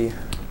Moeaki.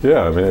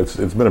 Yeah, I mean, it's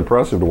been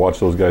impressive to watch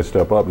those guys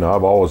step up. Now,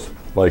 I've always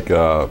liked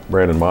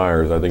Brandon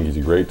Myers. I think he's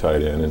a great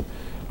tight end, and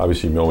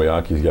obviously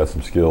Moeaki's got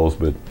some skills,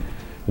 but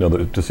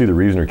to see the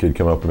Reasoner kid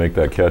come up and make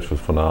that catch was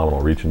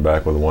phenomenal, reaching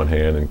back with one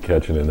hand and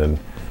catching it, and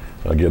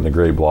then getting a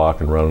great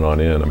block and running on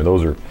in. I mean,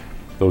 those are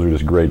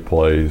just great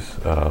plays.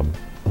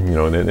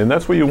 And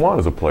that's what you want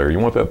as a player. You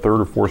want that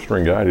third or fourth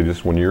string guy to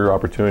just, when your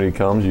opportunity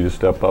comes, you just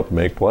step up and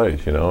make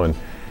plays, and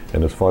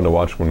it's fun to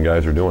watch when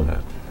guys are doing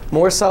that.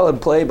 More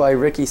solid play by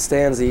Ricky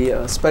Stanzi,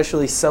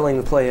 especially selling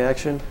the play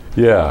action.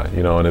 Yeah,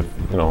 and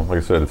if, like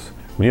I said,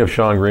 when you have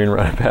Sean Green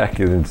running back,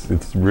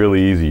 it's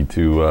really easy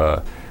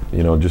to,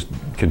 just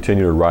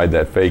continue to ride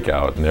that fake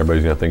out, and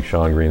everybody's going to think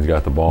Sean Green's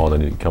got the ball,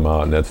 and then you come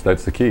out, and that's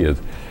the key. Is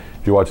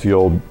if you watch the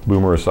old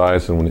Boomer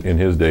Esiason in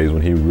his days,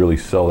 when he would really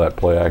sell that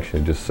play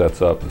action, it just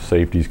sets up, the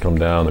safeties come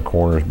down, the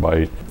corners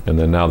bite, and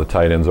then now the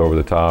tight end's over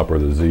the top, or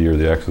the Z or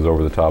the X is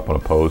over the top on a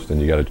post, and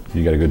you got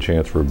a good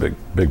chance for a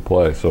big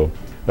play. So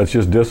that's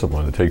just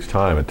discipline. It takes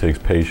time. It takes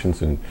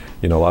patience. And,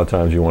 a lot of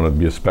times you want to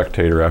be a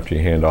spectator after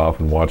you hand off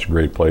and watch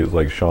great plays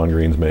like Sean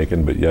Green's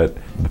making, but yet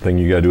the thing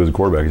you got to do as a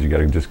quarterback is you got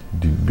to just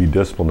be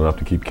disciplined enough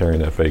to keep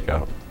carrying that fake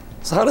out.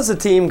 So how does a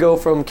team go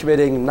from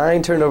committing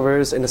 9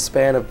 turnovers in a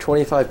span of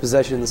 25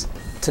 possessions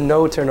to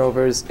no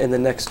turnovers in the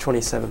next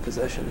 27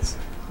 possessions?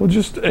 Well,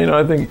 just,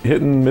 I think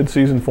hitting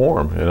midseason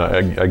form. And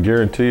I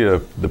guarantee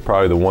you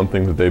probably the one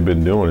thing that they've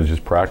been doing is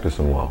just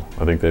practicing well.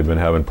 I think they've been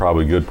having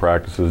probably good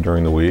practices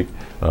during the week,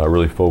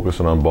 really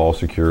focusing on ball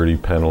security,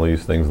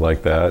 penalties, things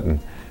like that.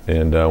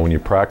 And when you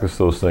practice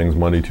those things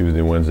Monday,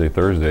 Tuesday, Wednesday,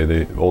 Thursday,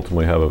 they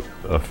ultimately have an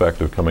effect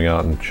of coming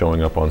out and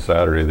showing up on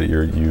Saturday that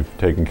you've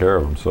taken care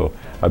of them. So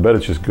I bet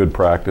it's just good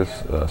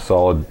practice,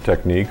 solid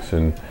techniques,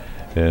 and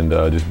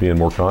just being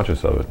more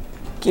conscious of it.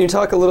 Can you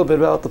talk a little bit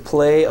about the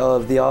play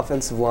of the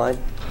offensive line?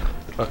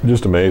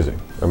 Just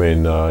amazing. I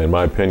mean, in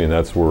my opinion,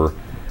 that's where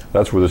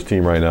this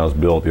team right now is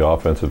built, the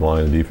offensive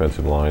line and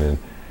defensive line.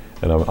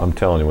 And I'm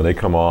telling you, when they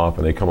come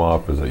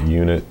off as a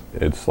unit,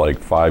 it's like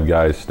 5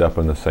 guys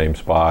stepping the same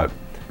spot,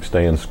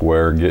 staying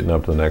square, getting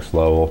up to the next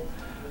level,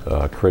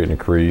 creating a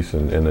crease,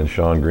 and then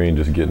Sean Green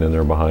just getting in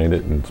there behind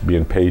it and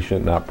being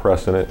patient, not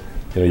pressing it.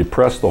 You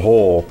press the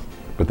hole,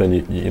 but then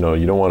you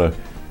don't want to.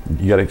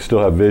 You got to still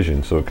have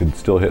vision, so it could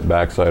still hit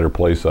backside or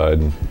play side.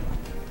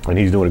 And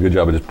he's doing a good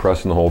job of just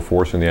pressing the hole,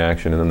 forcing the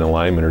action, and then the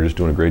linemen are just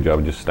doing a great job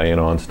of just staying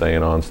on,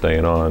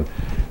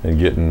 and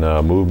getting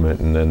movement.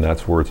 And then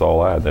that's where it's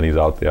all at. Then he's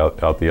out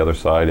the other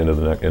side into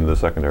the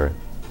secondary.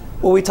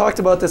 Well, we talked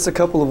about this a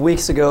couple of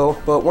weeks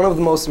ago, but one of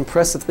the most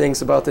impressive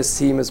things about this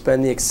team has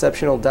been the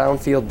exceptional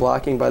downfield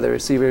blocking by the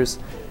receivers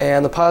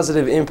and the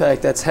positive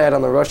impact that's had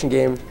on the rushing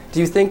game. Do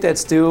you think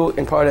that's due,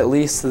 in part at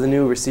least, to the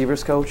new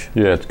receivers coach?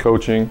 Yeah, it's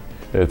coaching,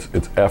 it's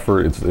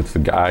effort, it's the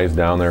guys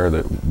down there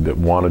that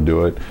want to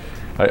do it.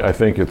 I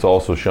think it's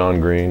also Sean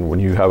Green. When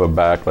you have a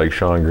back like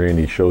Sean Green,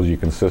 he shows you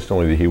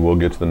consistently that he will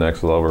get to the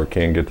next level or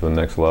can get to the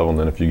next level, and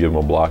then if you give him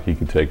a block, he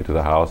can take it to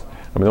the house.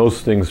 I mean,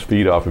 those things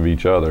feed off of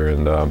each other,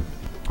 and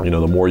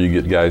the more you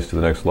get guys to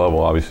the next level,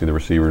 obviously the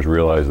receivers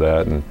realize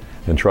that, and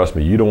trust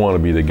me, you don't want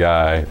to be the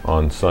guy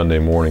on Sunday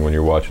morning when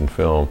you're watching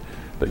film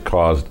that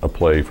caused a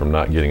play from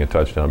not getting a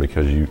touchdown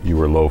because you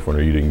were loafing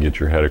or you didn't get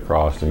your head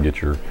across and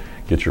get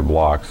your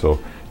block. So,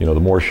 the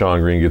more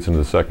Sean Green gets into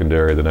the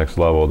secondary, the next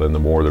level, then the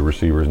more the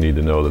receivers need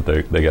to know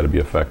that they got to be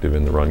effective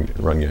in the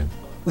run game.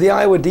 The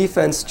Iowa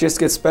defense just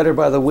gets better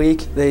by the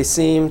week. They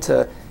seem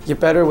to get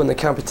better when the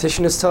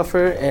competition is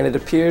tougher, and it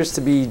appears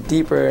to be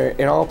deeper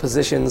in all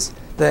positions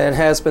than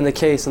has been the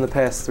case in the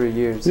past 3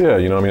 years. Yeah,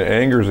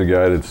 Anger's a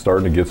guy that's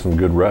starting to get some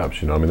good reps.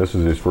 This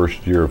is his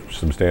first year of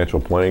substantial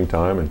playing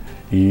time, and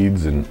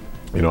Eads and,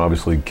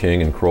 obviously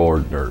King and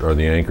Kroll are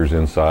the anchors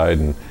inside,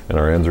 and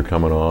our ends are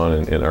coming on,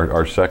 and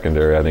our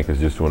secondary, I think, is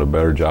just doing a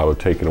better job of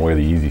taking away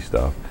the easy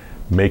stuff,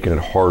 making it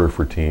harder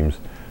for teams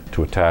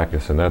to attack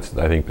us, and I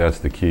think that's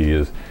the key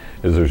is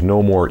there's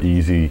no more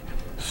easy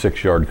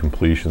 6-yard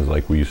completions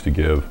like we used to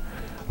give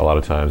a lot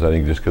of times. I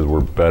think just because we're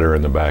better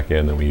in the back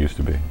end than we used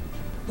to be.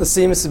 This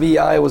seems to be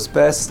Iowa's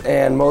best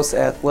and most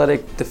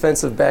athletic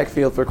defensive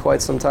backfield for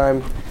quite some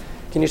time.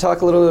 Can you talk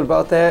a little bit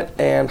about that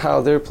and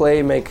how their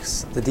play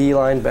makes the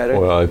D-line better?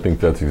 Well, I think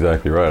that's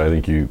exactly right. I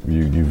think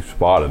you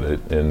spotted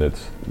it, and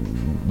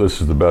this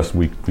is the best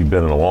we've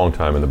been in a long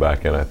time in the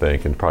back end, I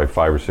think, in probably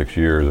 5 or 6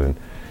 years,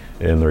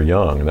 and they're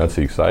young, and that's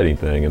the exciting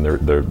thing, and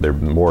they're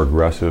more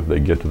aggressive. They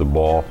get to the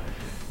ball.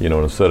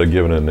 Instead of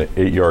giving an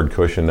 8-yard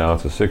cushion, now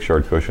it's a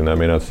 6-yard cushion. That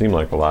may not seem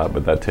like a lot,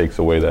 but that takes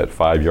away that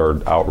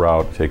 5-yard out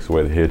route, takes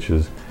away the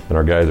hitches, and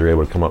our guys are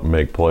able to come up and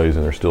make plays,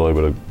 and they're still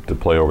able to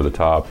play over the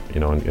top,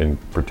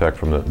 and protect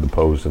from the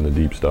post and the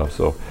deep stuff.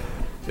 So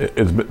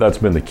that's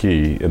been the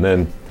key. And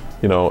then,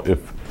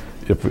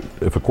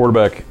 if a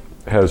quarterback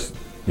has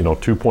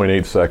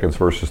 2.8 seconds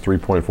versus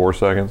 3.4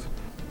 seconds,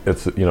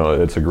 it's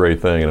a great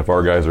thing. And if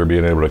our guys are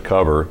being able to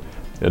cover,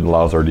 it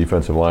allows our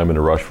defensive linemen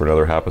to rush for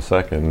another half a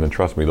second. And then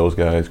trust me, those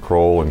guys,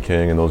 Kroll and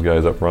King and those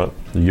guys up front,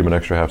 you give them an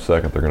extra half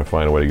second, they're going to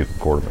find a way to get to the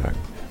quarterback.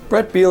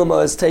 Brett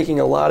Bielema is taking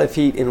a lot of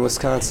heat in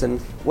Wisconsin.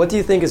 What do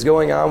you think is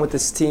going on with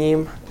this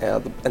team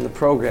and the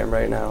program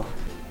right now?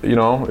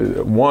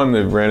 One,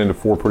 they've ran into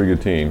 4 pretty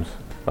good teams.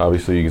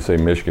 Obviously, you can say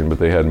Michigan, but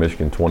they had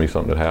Michigan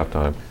 20-something at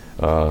halftime.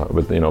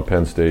 But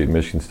Penn State,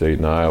 Michigan State,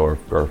 and Iowa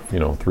are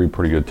 3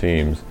 pretty good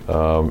teams.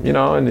 And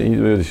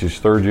it's his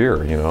 3rd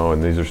year,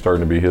 and these are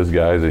starting to be his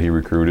guys that he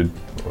recruited.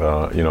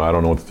 I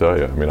don't know what to tell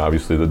you.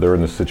 Obviously, they're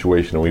in the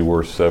situation that we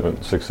were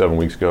 6-7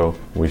 weeks ago.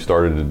 We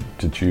started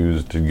to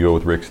choose to go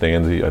with Rick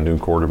Stanzi, a new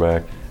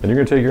quarterback, and you're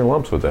going to take your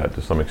lumps with that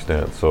to some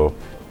extent. So,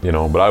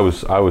 but I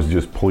was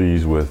just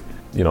pleased with.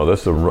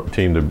 This is a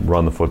team to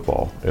run the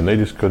football, and they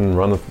just couldn't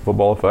run the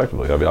football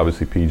effectively.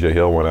 Obviously, P.J.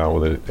 Hill went out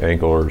with an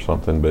ankle or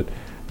something, but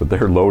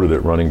they're loaded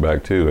at running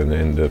back too,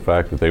 and the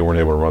fact that they weren't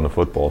able to run the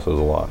football says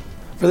a lot.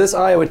 For this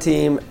Iowa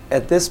team,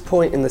 at this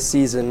point in the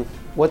season,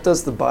 what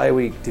does the bye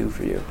week do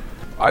for you?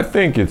 I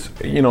think it's,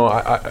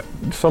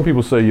 some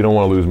people say you don't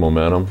want to lose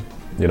momentum,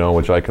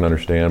 which I can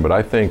understand, but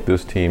I think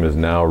this team has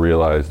now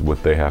realized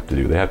what they have to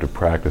do. They have to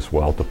practice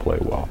well to play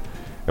well.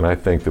 And I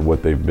think that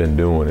what they've been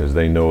doing is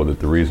they know that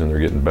the reason they're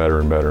getting better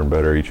and better and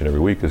better each and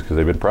every week is because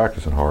they've been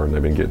practicing hard and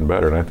they've been getting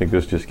better. And I think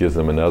this just gives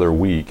them another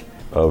week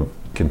of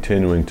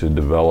continuing to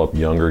develop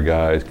younger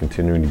guys,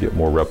 continuing to get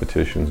more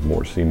repetitions,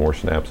 see more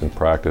snaps in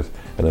practice,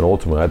 and then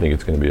ultimately I think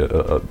it's going to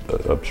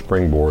be a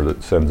springboard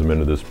that sends them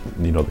into this,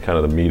 kind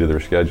of the meat of their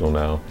schedule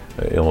now.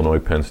 Illinois,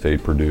 Penn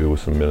State, Purdue, with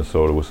some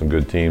Minnesota, with some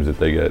good teams that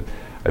they get.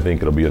 I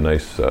think it'll be a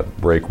nice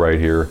break right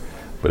here,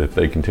 but if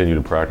they continue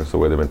to practice the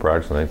way they've been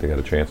practicing, I think they got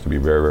a chance to be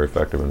very, very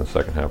effective in the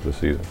second half of the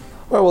season.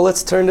 All right, well,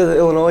 let's turn to the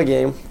Illinois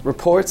game.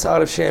 Reports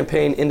out of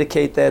Champaign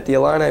indicate that the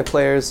Illini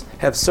players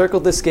have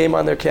circled this game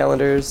on their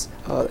calendars,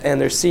 and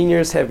their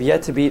seniors have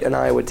yet to beat an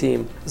Iowa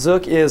team.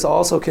 Zook is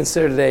also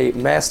considered a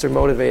master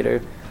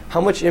motivator. How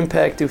much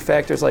impact do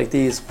factors like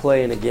these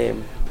play in a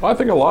game? Well, I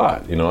think a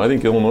lot. I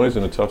think Illinois is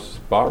in a tough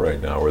spot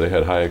right now where they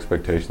had high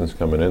expectations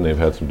coming in. They've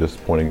had some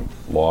disappointing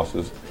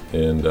losses.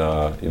 And,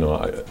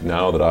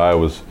 now that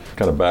Iowa's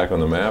kind of back on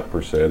the map,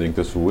 per se, I think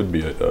this would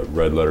be a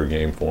red letter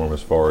game for them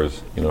as far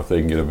as, if they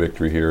can get a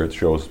victory here, it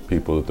shows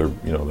people that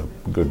they're, a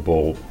good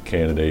bowl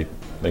candidate,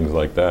 things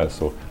like that.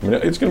 So,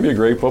 it's going to be a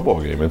great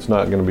football game. It's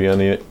not going to be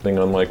anything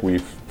unlike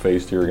we've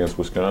faced here against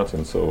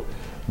Wisconsin. So,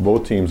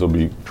 both teams will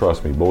be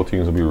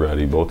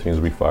ready. Both teams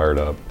will be fired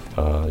up.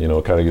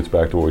 It kind of gets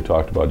back to what we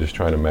talked about, just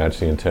trying to match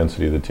the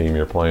intensity of the team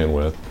you're playing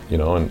with,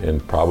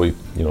 and probably,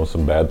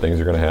 some bad things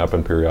are going to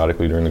happen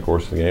periodically during the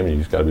course of the game, and you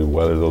just got to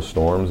weather those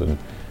storms and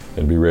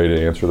be ready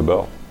to answer the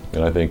bell.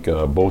 And I think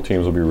both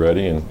teams will be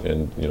ready,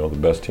 and the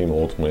best team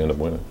will ultimately end up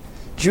winning.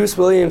 Juice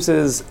Williams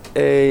is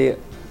a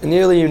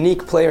nearly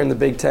unique player in the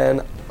Big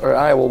Ten, or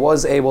Iowa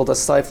was able to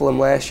stifle him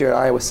last year at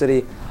Iowa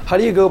City. How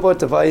do you go about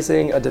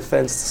devising a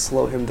defense to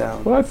slow him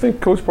down? Well, I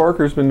think Coach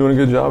Parker's been doing a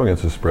good job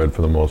against the spread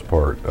for the most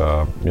part.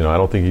 I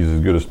don't think he's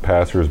as good a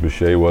passer as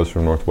Boucher was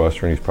from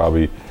Northwestern. He's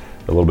probably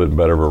a little bit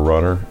better of a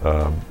runner.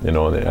 And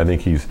I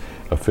think he's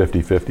a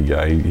 50-50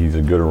 guy. He's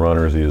as good a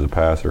runner as he is a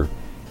passer.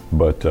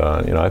 But,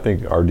 I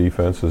think our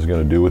defense is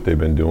going to do what they've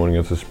been doing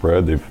against the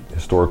spread. They've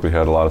historically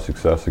had a lot of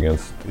success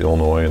against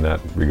Illinois in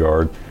that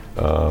regard.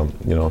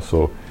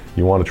 So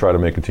you want to try to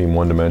make a team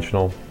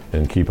one-dimensional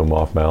and keep them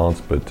off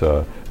balance. But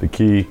the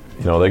key,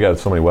 they got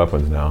so many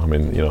weapons now. I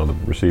mean, the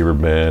receiver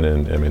Ben,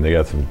 and I mean, they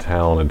got some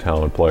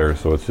talented players.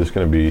 So it's just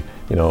going to be,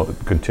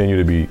 continue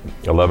to be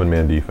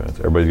 11-man defense.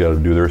 Everybody's got to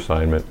do their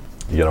assignment.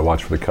 You got to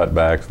watch for the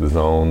cutbacks, the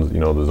zones,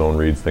 the zone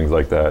reads, things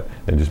like that,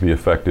 and just be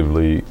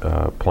effectively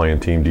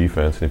playing team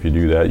defense. And if you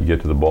do that, you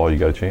get to the ball, you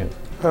got a chance.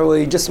 Well,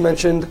 you just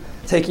mentioned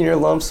taking your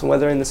lumps,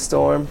 weathering the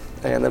storm,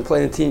 and then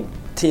playing the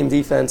team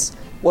defense.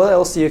 What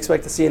else do you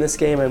expect to see in this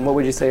game, and what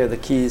would you say are the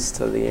keys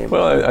to the game?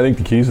 Well, I think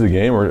the keys to the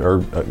game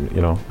are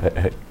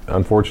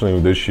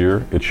unfortunately this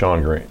year, it's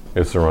Shawn Green.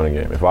 It's the running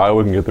game. If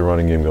Iowa can get the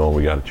running game going,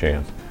 we got a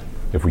chance.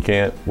 If we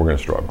can't, we're going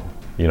to struggle.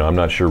 I'm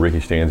not sure Ricky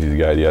Stanzi's the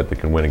guy yet that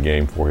can win a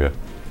game for you.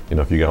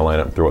 If you got to line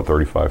up and throw it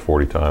 35,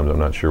 40 times, I'm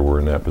not sure we're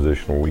in that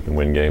position where we can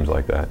win games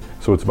like that.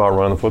 So it's about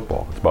running the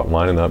football. It's about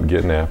lining up,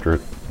 getting after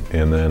it,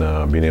 and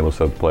then being able to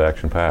set the play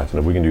action pass. And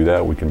if we can do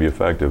that, we can be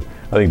effective.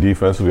 I think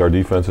defensively, our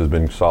defense has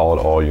been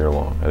solid all year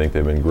long. I think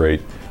they've been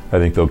great. I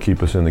think they'll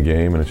keep us in the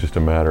game, and it's just a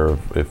matter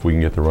of if we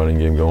can get the running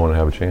game going and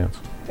have a chance.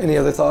 Any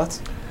other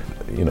thoughts?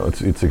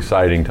 It's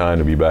exciting time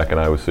to be back in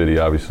Iowa City,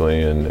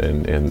 obviously, and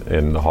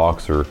the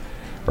Hawks are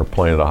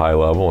playing at a high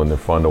level, and they're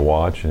fun to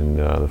watch, and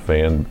the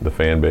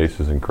fan base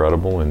is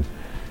incredible, and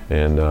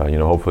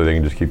hopefully they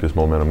can just keep this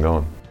momentum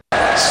going.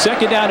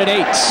 2nd down and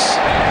 8.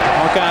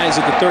 Hawkeyes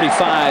at the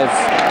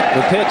 35.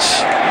 The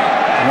pitch,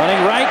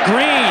 running right,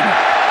 Green.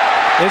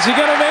 Is he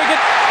going to make it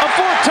a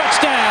 4th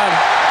touchdown?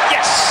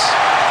 Yes!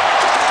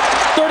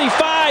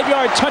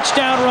 35-yard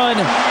touchdown run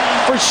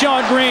for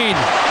Shawn Green.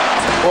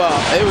 Well,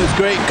 it was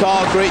great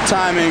call, great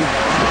timing,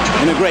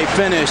 and a great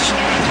finish.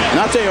 And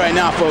I'll tell you right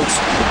now, folks,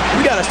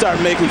 we got to start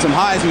making some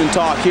Heisman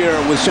talk here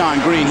with Shawn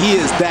Green. He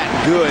is that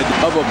good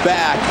of a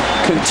back,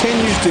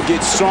 continues to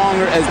get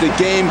stronger as the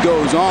game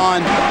goes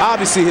on.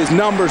 Obviously, his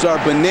numbers are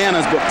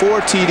bananas, but 4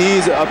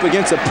 TDs up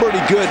against a pretty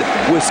good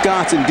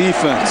Wisconsin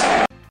defense.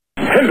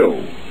 Hello,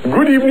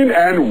 good evening,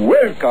 and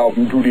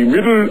welcome to the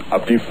middle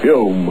of the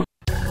film.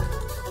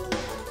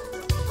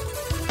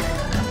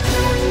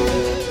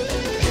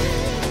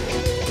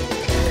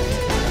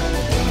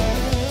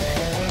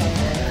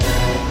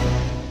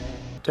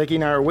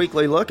 Taking our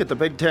weekly look at the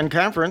Big Ten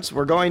Conference,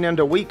 we're going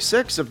into Week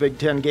 6 of Big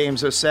Ten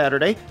games this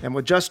Saturday, and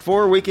with just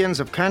 4 weekends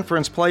of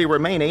conference play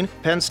remaining,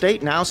 Penn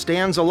State now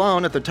stands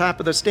alone at the top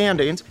of the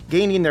standings,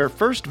 gaining their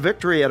first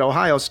victory at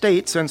Ohio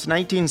State since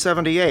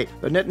 1978.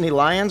 The Nittany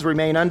Lions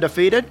remain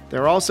undefeated.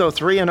 They're also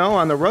 3-0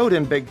 on the road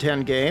in Big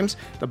Ten games.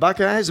 The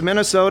Buckeyes,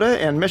 Minnesota,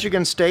 and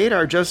Michigan State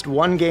are just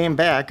 1 game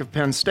back of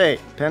Penn State.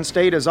 Penn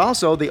State is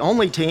also the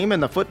only team in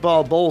the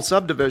Football Bowl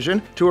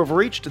subdivision to have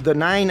reached the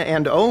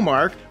 9-0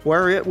 mark,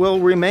 where it will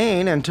remain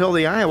until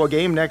the Iowa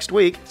game next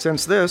week,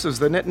 since this is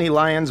the Nittany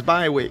Lions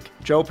bye week.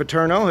 Joe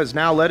Paterno has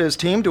now led his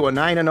team to a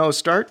 9-0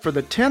 start for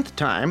the 10th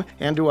time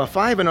and to a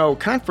 5-0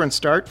 conference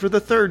start for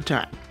the 3rd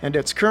time. And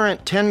its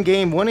current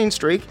 10-game winning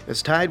streak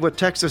is tied with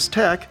Texas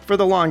Tech for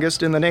the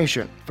longest in the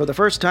nation. For the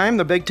first time,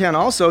 the Big Ten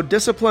also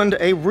disciplined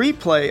a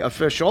replay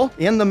official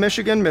in the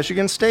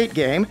Michigan State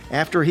game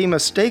after he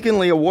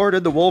mistakenly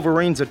awarded the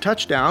Wolverines a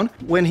touchdown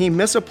when he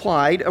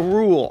misapplied a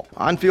rule.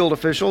 On-field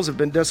officials have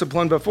been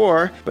disciplined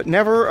before, but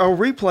never a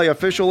replay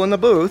official in the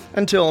booth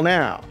until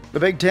now. The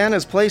Big Ten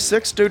has placed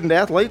 6 student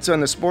athletes on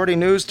the Sporting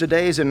News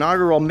Today's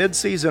inaugural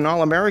midseason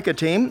All-America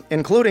team,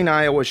 including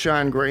Iowa's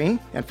Shawn Green,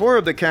 and 4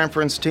 of the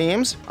conference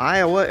teams,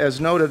 Iowa,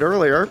 as noted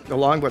earlier,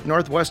 along with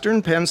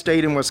Northwestern, Penn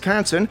State, and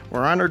Wisconsin,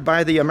 were honored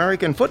by the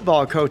American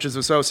Football Coaches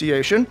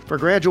Association for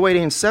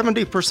graduating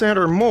 70%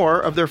 or more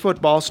of their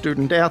football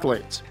student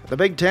athletes. The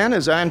Big Ten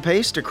is on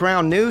pace to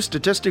crown new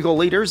statistical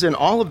leaders in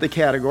all of the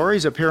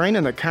categories appearing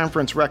in the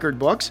conference record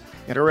books.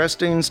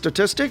 Interesting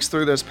statistics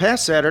through this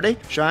past Saturday.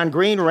 Shawn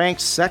Green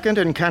ranked 2nd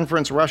in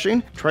conference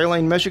rushing,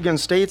 trailing Michigan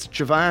State's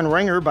Javon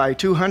Ringer by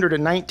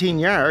 219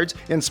 yards,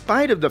 in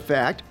spite of the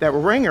fact that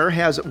Ringer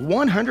has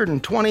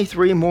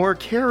 123 more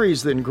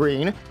carries than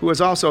Green, who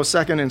is also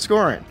 2nd in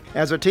scoring.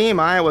 As a team,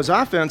 Iowa's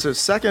offense is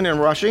 2nd in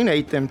rushing,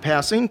 8th in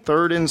passing,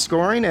 3rd in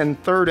scoring, and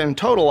 3rd in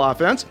total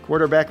offense.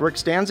 Quarterback Rick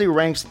Stanzi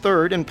ranks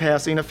 3rd in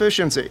passing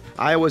efficiency.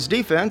 Iowa's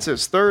defense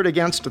is 3rd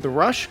against the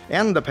rush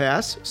and the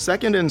pass,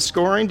 2nd in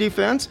scoring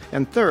defense,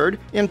 and 3rd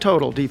in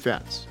total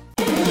defense.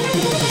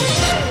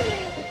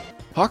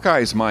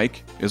 Hawkeyes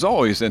Mike is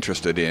always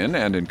interested in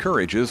and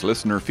encourages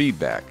listener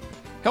feedback.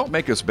 Help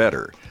make us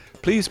better.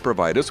 Please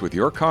provide us with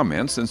your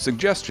comments and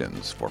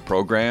suggestions for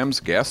programs,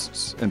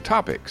 guests, and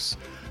topics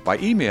by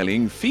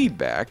emailing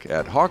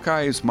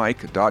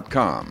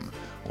feedback@hawkeyesmike.com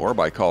or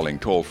by calling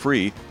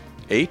toll-free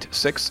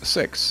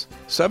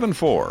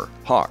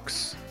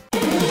 866-74-HAWKS.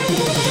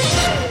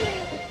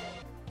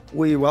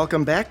 We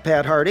welcome back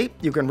Pat Hardy.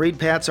 You can read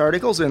Pat's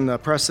articles in the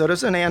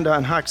Press-Citizen and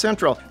on Hawk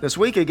Central. This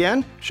week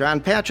again, Sean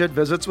Patchett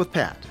visits with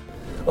Pat.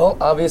 Well,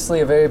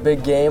 obviously a very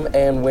big game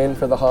and win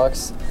for the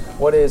Hawks.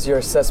 What is your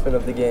assessment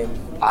of the game?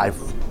 I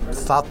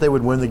thought they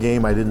would win the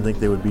game. I didn't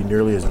think they would be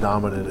nearly as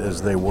dominant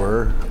as they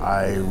were.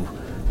 I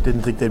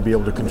didn't think they'd be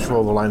able to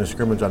control the line of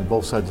scrimmage on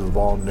both sides of the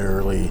ball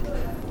nearly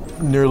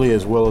nearly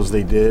as well as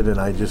they did, and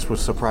I just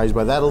was surprised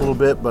by that a little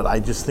bit, but I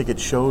just think it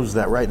shows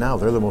that right now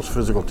they're the most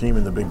physical team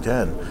in the Big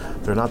Ten.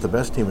 They're not the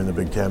best team in the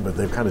Big Ten, but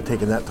they've kind of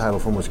taken that title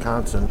from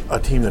Wisconsin, a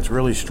team that's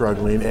really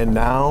struggling, and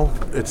now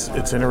it's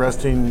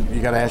interesting.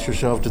 You got to ask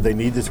yourself, did they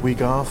need this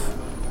week off,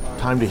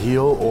 time to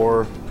heal,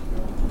 or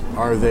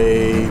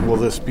will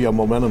this be a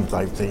momentum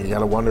type thing? You got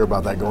to wonder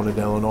about that going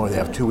into Illinois. They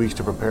have 2 weeks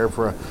to prepare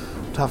for a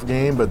tough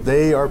game, but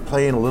they are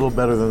playing a little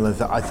better than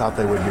I thought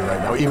they would be right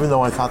now, even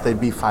though I thought they'd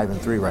be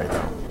 5-3 right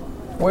now.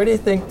 Where do you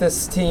think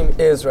this team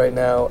is right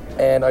now,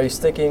 and are you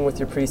sticking with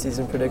your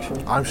preseason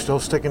prediction? I'm still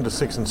sticking to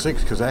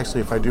 6-6 because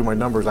actually, if I do my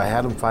numbers, I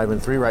had them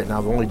 5-3 right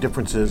now. The only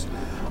difference is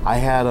I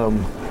had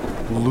them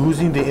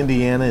losing to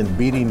Indiana and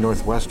beating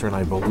Northwestern,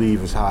 I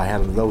believe, is how I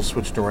had them. Those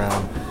switched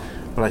around.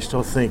 But I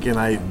still think, and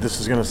this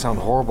is going to sound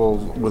horrible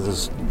with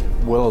as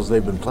well as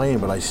they've been playing,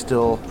 but I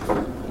still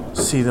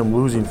see them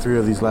losing 3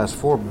 of these last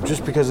 4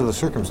 just because of the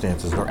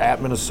circumstances. They're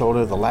at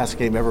Minnesota, the last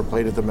game ever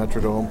played at the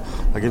Metrodome,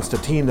 against a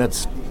team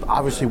that's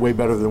obviously way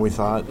better than we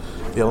thought.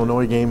 The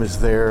Illinois game is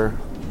there.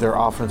 Their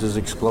offense is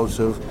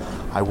explosive.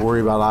 I worry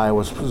about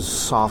Iowa's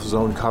soft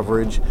zone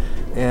coverage.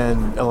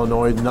 And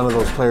Illinois, none of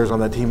those players on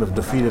that team have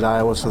defeated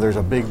Iowa, so there's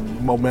a big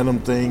momentum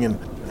thing and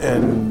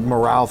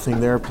morale thing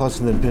there. Plus,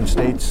 and then Penn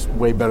State's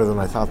way better than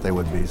I thought they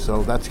would be.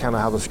 So that's kind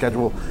of how the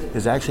schedule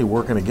is actually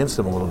working against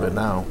them a little bit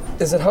now.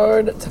 Is it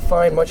hard to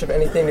find much of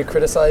anything to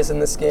criticize in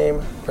this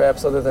game,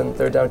 perhaps other than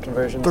third down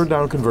conversions? Third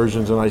down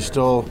conversions, and I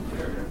still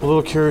a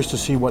little curious to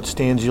see what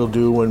Stanzi will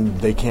do when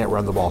they can't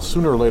run the ball.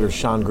 Sooner or later,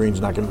 Sean Green's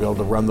not going to be able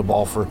to run the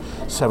ball for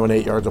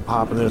 7-8 yards a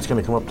pop, and then it's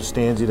going to come up to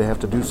Stanzi to have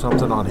to do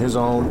something on his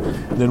own,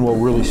 and then we'll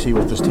really see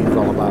what this team's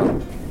all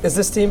about. Is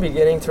this team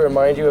beginning to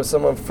remind you of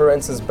some of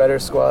Ferentz's better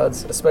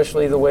squads,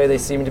 especially the way they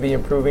seem to be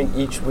improving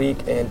each week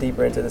and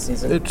deeper into the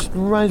season? It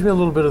reminds me a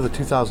little bit of the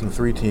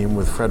 2003 team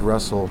with Fred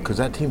Russell, because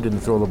that team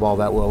didn't throw the ball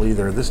that well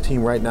either. This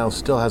team right now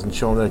still hasn't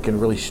shown that it can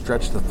really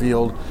stretch the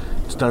field.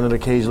 It's done it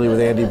occasionally with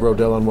Andy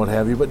Brodell and what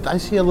have you, but I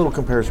see a little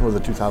comparison with the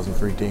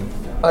 2003 team.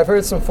 I've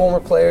heard some former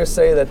players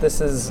say that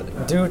this is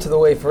due to the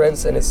way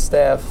Ferentz and his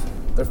staff,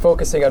 they're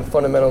focusing on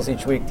fundamentals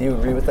each week. Do you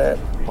agree with that?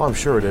 Well, I'm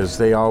sure it is.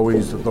 The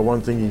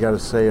one thing you got to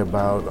say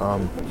about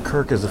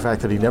Kirk is the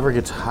fact that he never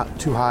gets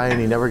too high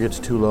and he never gets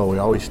too low. He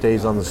always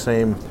stays on the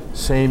same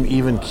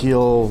even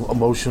keel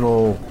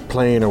emotional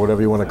plane or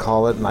whatever you want to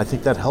call it. And I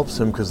think that helps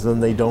him because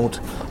then they don't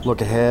look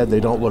ahead, they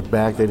don't look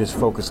back, they just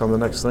focus on the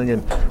next thing.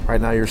 And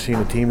right now you're seeing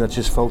a team that's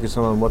just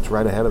focusing on what's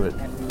right ahead of it.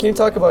 Can you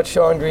talk about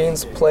Sean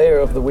Green's Player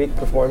of the Week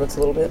performance a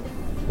little bit?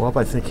 Well,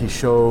 I think he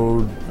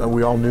showed,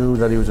 we all knew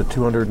that he was a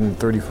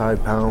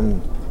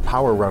 235-pound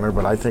power runner,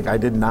 but I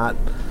did not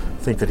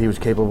think that he was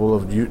capable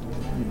of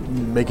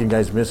making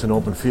guys miss in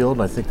open field.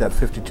 And I think that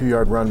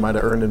 52-yard run might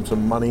have earned him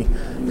some money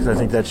because I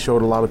think that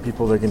showed a lot of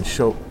people that can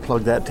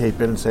plug that tape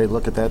in and say,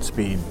 look at that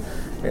speed.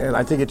 And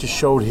I think it just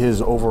showed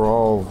his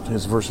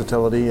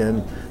versatility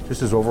and just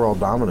his overall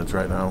dominance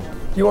right now.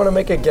 Do you want to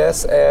make a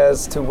guess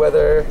as to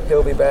whether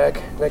he'll be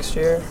back next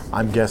year?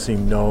 I'm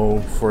guessing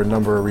no for a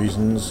number of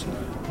reasons.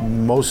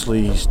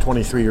 Mostly he's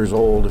 23 years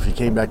old. If he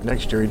came back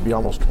next year, he'd be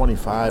almost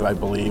 25, I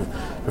believe,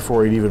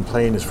 before he'd even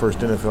play in his first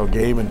NFL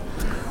game. And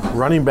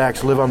running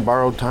backs live on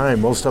borrowed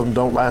time. Most of them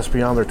don't last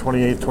beyond their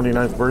 28th,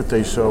 29th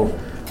birthday. So,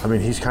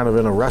 he's kind of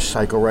in a rush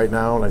cycle right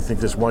now. And I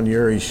think this 1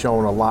 year he's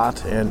shown a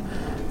lot. And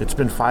it's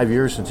been 5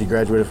 years since he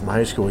graduated from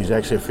high school. He's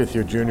actually a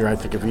fifth-year junior. I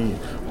think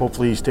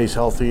hopefully he stays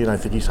healthy, and I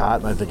think he's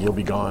hot, and I think he'll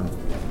be gone.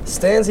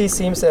 Stanzi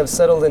seems to have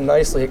settled in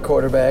nicely at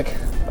quarterback.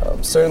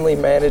 Certainly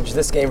managed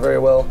this game very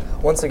well.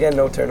 Once again,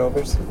 no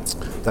turnovers.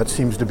 That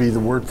seems to be the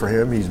word for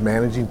him. He's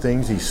managing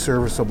things. He's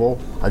serviceable.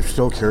 I'm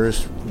still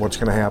curious what's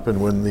going to happen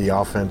when the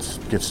offense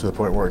gets to the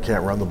point where it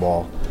can't run the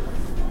ball.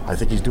 I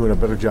think he's doing a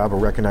better job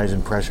of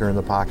recognizing pressure in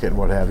the pocket and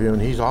what have you,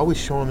 and he's always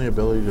shown the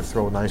ability to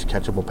throw a nice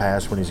catchable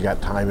pass when he's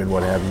got time and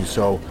what have you.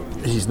 So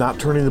he's not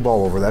turning the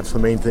ball over. That's the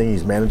main thing.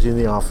 He's managing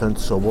the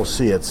offense, so we'll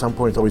see. At some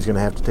point, though, he's going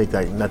to have to take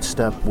that next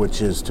step,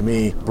 which is, to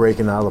me,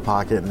 breaking out of the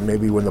pocket and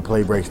maybe when the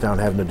play breaks down,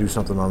 having to do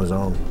something on his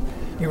own.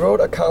 You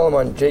wrote a column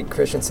on Jake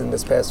Christensen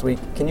this past week.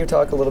 Can you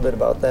talk a little bit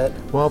about that?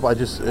 Well,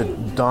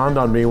 it dawned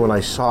on me when I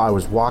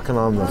was walking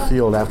on the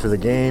field after the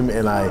game,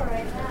 and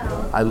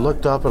I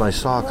looked up and I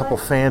saw a couple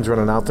fans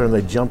running out there, and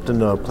they jumped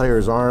into the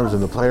player's arms,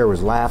 and the player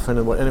was laughing,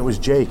 and it was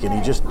Jake, and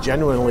he just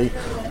genuinely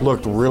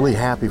looked really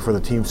happy for the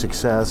team's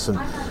success. And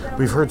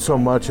we've heard so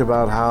much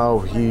about how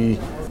he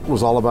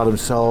was all about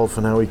himself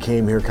and how he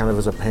came here kind of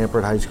as a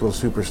pampered high school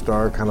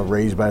superstar, kind of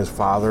raised by his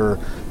father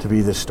to be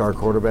this star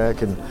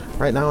quarterback. And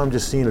right now I'm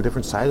just seeing a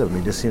different side of him.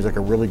 He just seems like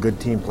a really good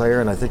team player,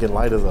 and I think in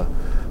light of the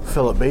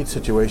Philip Bates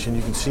situation,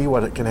 you can see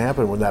what can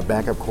happen when that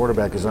backup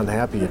quarterback is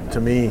unhappy. To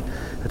me,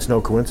 it's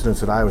no coincidence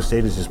that Iowa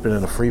State has just been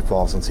in a free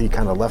fall since he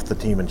kind of left the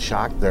team in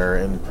shock there.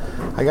 And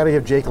I got to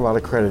give Jake a lot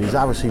of credit. He's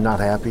obviously not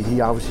happy. He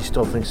obviously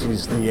still thinks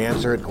he's the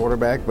answer at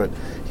quarterback, but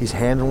he's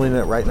handling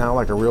it right now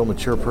like a real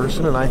mature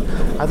person. And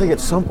I think at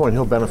some point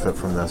he'll benefit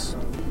from this.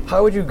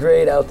 How would you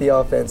grade out the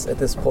offense at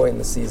this point in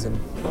the season?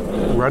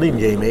 Running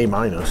game, A-.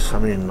 I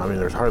mean,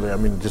 there's hardly. I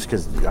mean, just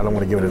because I don't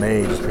want to give it an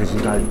A, just because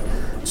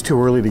it's too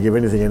early to give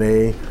anything an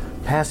A.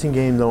 Passing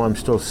game, though, I'm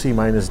still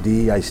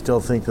C-D. I still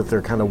think that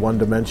they're kind of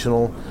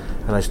one-dimensional,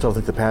 and I still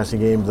think the passing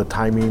game, the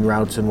timing,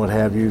 routes, and what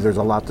have you, there's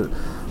a lot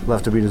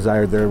left to be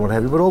desired there and what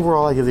have you. But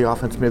overall, I give the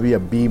offense maybe a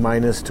B-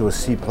 to a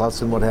C+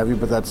 and what have you,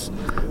 but that's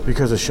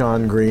because of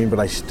Sean Green. But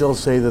I still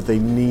say that they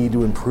need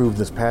to improve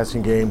this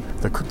passing game.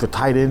 The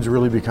tight ends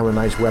really become a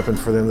nice weapon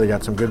for them. They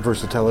got some good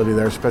versatility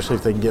there, especially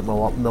if they can get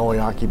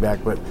Meliaki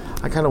back. But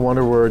I kind of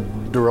wonder where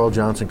Darrell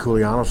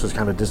Johnson-Koulianos has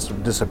kind of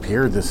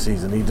disappeared this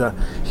season.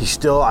 He's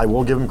still, I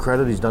will give him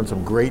credit, he's done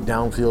some great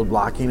downfield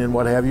blocking and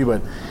what have you,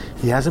 but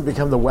he hasn't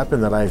become the weapon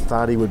that I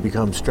thought he would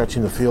become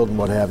stretching the field and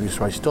what have you.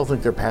 So I still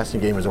think their passing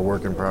game is a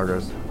work in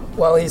progress.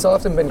 While he's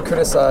often been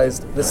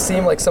criticized, this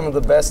seemed like some of the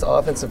best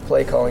offensive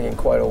play calling in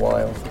quite a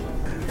while.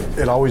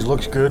 It always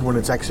looks good when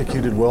it's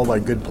executed well by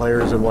good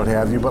players and what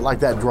have you, but like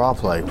that draw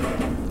play.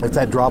 If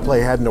that draw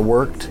play hadn't have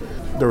worked,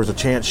 there was a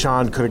chance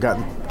Sean could have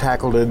gotten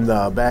tackled in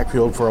the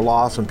backfield for a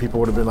loss, and people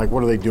would have been like,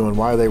 what are they doing?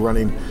 Why are they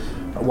running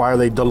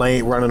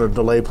running a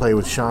delay play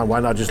with Sean?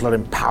 Why not just let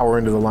him power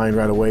into the line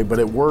right away? But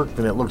it worked,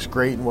 and it looks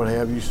great and what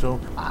have you. So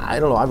I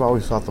don't know. I've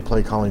always thought the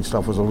play calling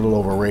stuff was a little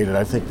overrated.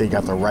 I think they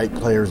got the right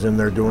players in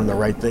there doing the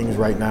right things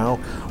right now.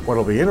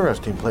 What'll be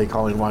interesting play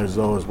calling wise,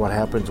 though, is what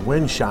happens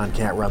when Sean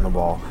can't run the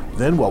ball.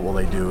 Then what will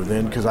they do?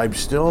 Then, because I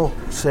still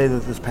say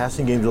that this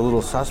passing game is a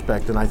little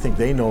suspect, and I think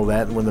they know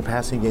that. And when the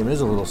passing game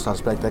is a little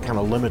suspect, that kind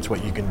of limits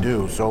what you can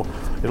do. So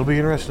it'll be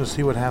interesting to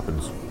see what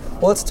happens.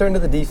 Well, let's turn to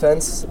the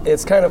defense.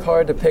 It's kind of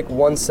hard to pick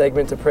one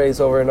segment to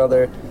praise over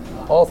another.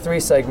 All three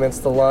segments,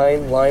 the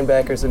line,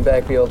 linebackers, and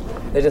backfield,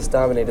 they just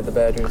dominated the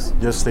Badgers.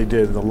 Yes, they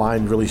did. The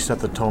line really set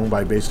the tone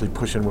by basically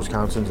pushing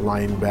Wisconsin's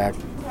line back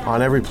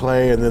on every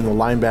play, and then the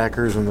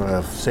linebackers and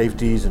the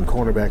safeties and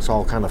cornerbacks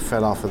all kind of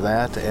fed off of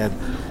that. And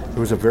it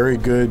was a very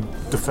good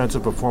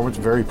defensive performance,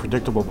 very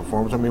predictable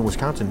performance. I mean,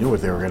 Wisconsin knew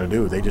what they were going to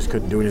do. They just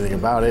couldn't do anything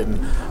about it. And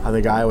I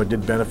think Iowa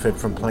did benefit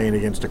from playing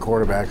against a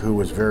quarterback who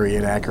was very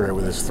inaccurate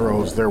with his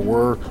throws. There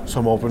were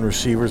some open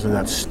receivers, and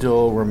that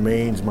still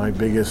remains my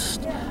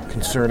biggest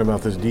concern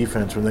about this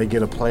defense. When they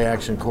get a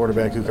play-action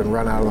quarterback who can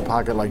run out of the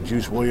pocket like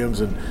Juice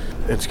Williams, and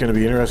it's going to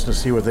be interesting to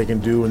see what they can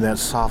do in that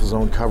soft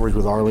zone coverage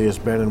with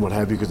Arlias Ben and what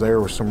have you, because there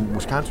were some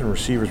Wisconsin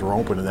receivers were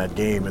open in that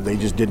game, and they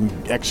just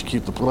didn't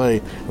execute the play.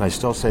 And I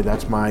still say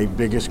that's my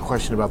biggest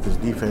question about this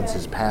defense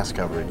is pass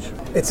coverage.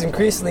 It's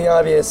increasingly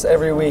obvious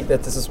every week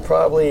that this is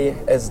probably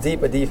as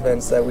deep a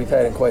defense that we've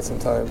had in quite some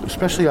time.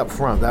 Especially up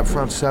front. That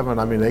front seven,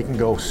 I mean, they can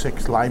go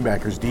 6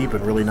 linebackers deep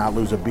and really not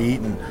lose a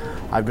beat. And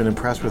I've been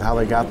impressed with how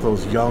they got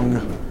those young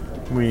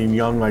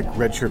like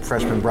redshirt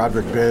freshman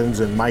Broderick Benz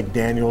and Mike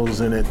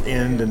Daniels in at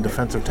end and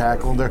defensive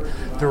tackle. They're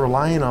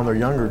relying on their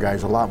younger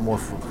guys a lot more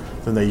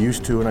than they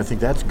used to, and I think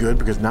that's good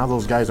because now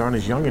those guys aren't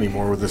as young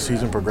anymore with the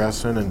season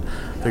progressing, and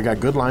they got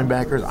good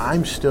linebackers.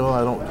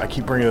 I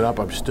keep bringing it up,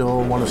 I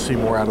still want to see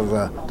more out of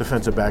the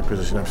defensive back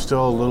position. I'm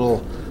still a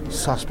little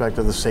suspect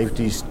of the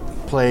safeties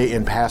play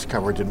in pass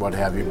coverage and what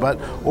have you. But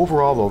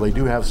overall, though, they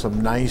do have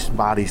some nice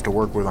bodies to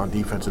work with on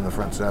defense in the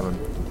front seven.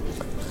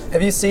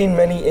 Have you seen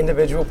many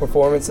individual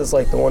performances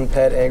like the one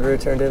Pat Angrew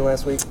turned in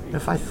last week?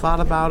 If I thought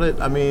about it,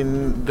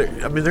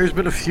 there's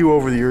been a few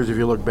over the years. If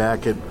you look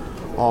back at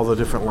all the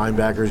different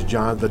linebackers,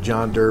 the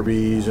John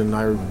Derbys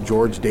and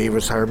George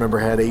Davis, I remember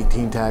had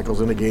 18 tackles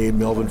in a game,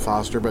 Melvin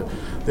Foster, but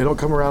they don't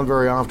come around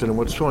very often. And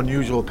what's so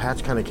unusual,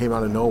 Pat's kind of came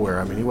out of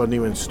nowhere. I mean, he wasn't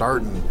even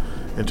starting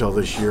until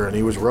this year, and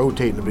he was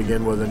rotating to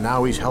begin with, and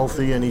now he's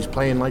healthy and he's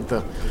playing like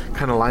the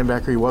kind of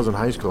linebacker he was in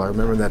high school. I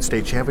remember in that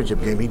state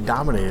championship game, he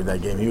dominated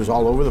that game. He was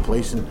all over the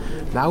place, and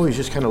now he's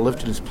just kind of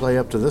lifted his play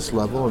up to this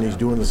level, and he's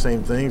doing the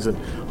same things, and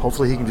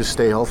hopefully he can just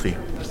stay healthy.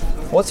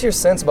 What's your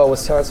sense about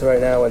Wisconsin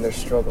right now and their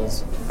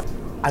struggles?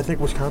 I think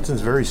Wisconsin's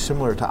very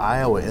similar to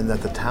Iowa in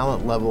that the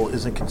talent level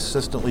isn't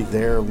consistently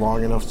there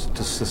long enough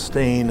to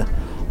sustain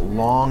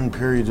long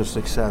periods of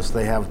success.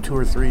 They have 2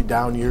 or 3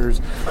 down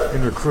years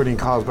in recruiting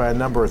caused by a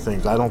number of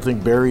things. I don't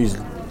think Barry's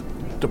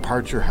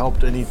departure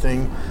helped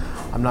anything.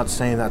 I'm not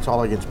saying that's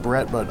all against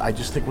Brett, but I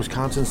just think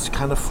Wisconsin's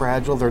kind of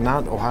fragile. They're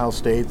not Ohio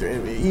State.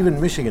 Even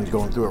Michigan's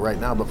going through it right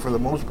now, but for the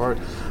most part,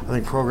 I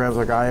think programs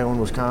like Iowa and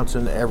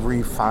Wisconsin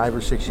every 5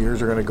 or 6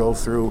 years are going to go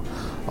through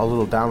a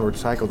little downward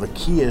cycle. The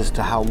key is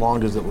to how long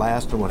does it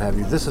last and what have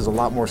you. This is a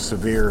lot more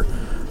severe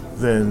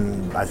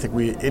than I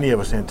think any of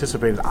us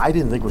anticipated. I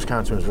didn't think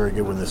Wisconsin was very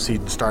good when the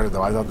season started,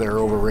 though. I thought they were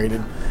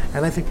overrated.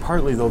 And I think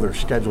partly, though, their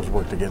schedules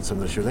worked against them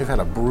this year. They've had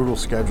a brutal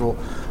schedule,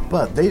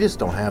 but they just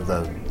don't have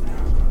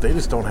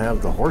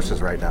the horses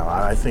right now.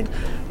 I think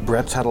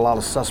Brett's had a lot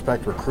of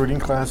suspect recruiting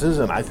classes,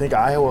 and I think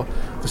Iowa,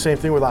 the same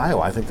thing with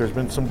Iowa. I think there's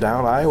been some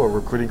down Iowa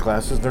recruiting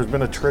classes. There's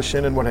been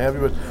attrition and what have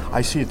you, but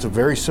I see it's a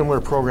very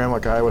similar program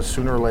like Iowa.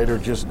 Sooner or later,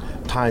 just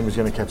time is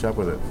going to catch up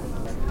with it.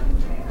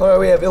 All right,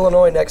 we have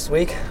Illinois next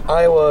week.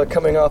 Iowa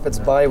coming off its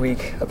bye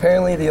week.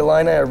 Apparently the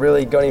Illini are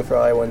really gunning for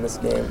Iowa in this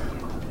game.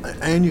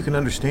 And you can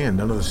understand,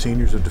 none of the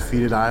seniors have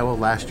defeated Iowa.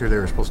 Last year they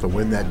were supposed to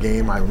win that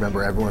game. I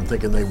remember everyone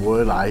thinking they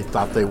would. I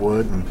thought they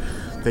would. And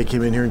they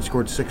came in here and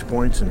scored 6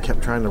 points and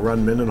kept trying to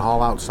run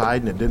Mendenhall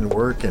outside, and it didn't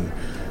work. And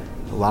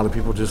a lot of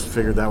people just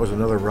figured that was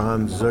another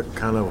run. Zook,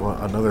 kind of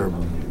another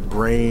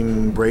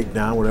brain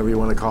breakdown, whatever you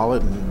want to call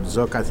it. And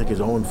Zook, I think, is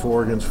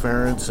 0-4 against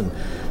Ferentz, and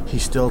he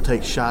still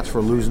takes shots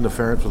for losing to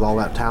Ferentz with all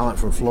that talent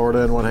from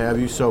Florida and what have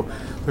you. So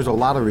there's a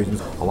lot of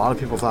reasons. A lot of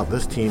people thought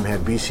this team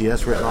had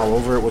BCS written all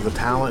over it with the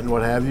talent and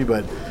what have you,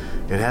 but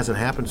it hasn't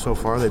happened so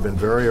far. They've been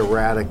very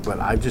erratic, but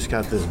I've just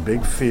got this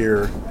big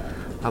fear.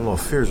 I don't know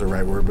if fear is the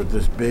right word, but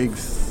this big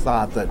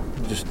thought that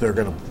just they're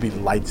going to be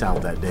lights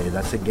out that day.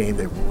 That's a game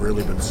they've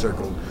really been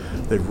circled.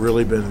 They've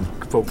really been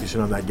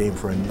focusing on that game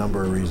for a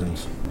number of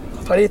reasons.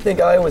 How do you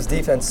think Iowa's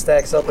defense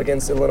stacks up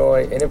against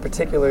Illinois, and in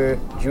particular,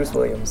 Juice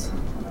Williams?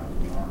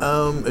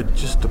 It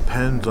just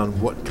depends on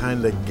what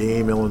kind of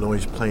game Illinois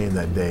is playing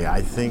that day.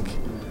 I think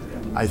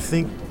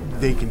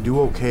they can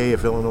do okay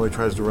if Illinois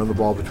tries to run the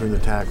ball between the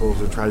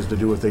tackles or tries to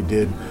do what they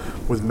did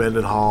with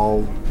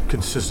Mendenhall,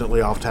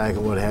 consistently off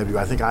tackle, what have you.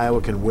 I think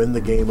Iowa can win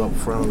the game up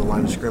front on the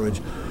line of scrimmage.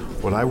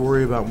 What I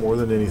worry about more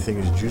than anything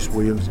is Juice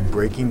Williams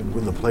breaking,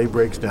 when the play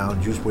breaks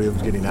down, Juice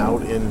Williams getting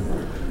out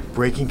in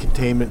breaking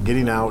containment,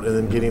 getting out, and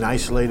then getting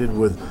isolated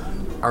with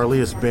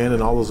Arlius Ben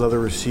and all those other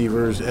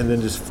receivers, and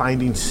then just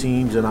finding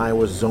seams in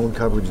Iowa's zone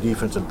coverage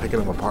defense and picking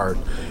them apart.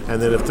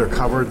 And then if they're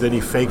covered, then he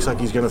fakes like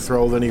he's going to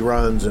throw, then he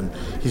runs, and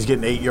he's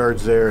getting 8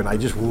 yards there. And I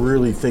just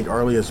really think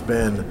Arlius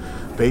Ben,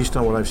 based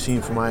on what I've seen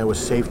from Iowa's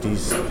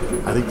safeties,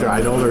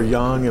 I know they're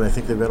young, and I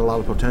think they've got a lot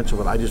of potential,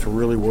 but I just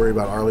really worry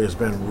about Arlius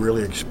Ben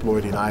really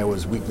exploiting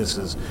Iowa's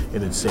weaknesses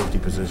in its safety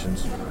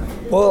positions.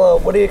 Well,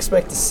 what do you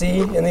expect to see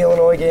in the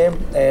Illinois game,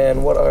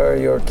 and what are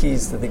your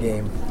keys to the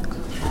game?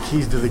 The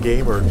keys to the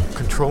game are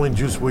controlling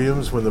Juice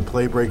Williams when the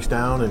play breaks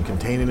down and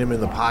containing him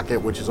in the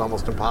pocket, which is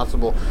almost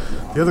impossible.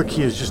 The other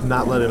key is just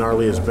not letting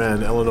Arlius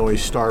Ben,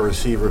 Illinois' star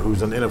receiver,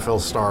 who's an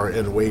NFL star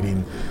in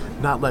waiting,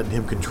 not letting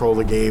him control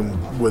the game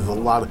with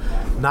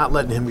not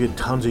letting him get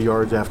tons of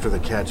yards after the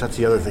catch. That's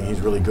the other thing he's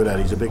really good at.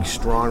 He's a big,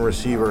 strong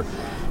receiver,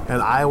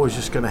 and Iowa's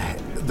just going to,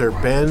 their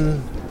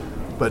bend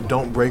but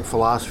don't break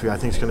philosophy, I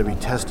think, is going to be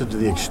tested to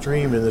the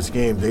extreme in this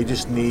game. They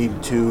just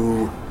need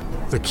to.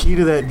 The key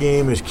to that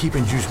game is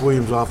keeping Juice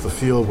Williams off the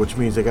field, which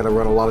means they got to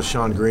run a lot of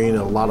Sean Green and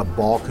a lot of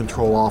ball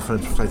control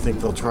offense, which I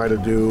think they'll try to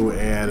do.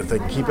 And if they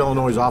can keep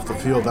Illinois off the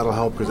field, that'll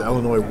help, because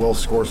Illinois will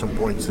score some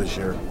points this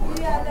year.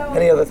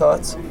 Any other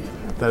thoughts?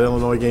 That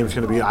Illinois game is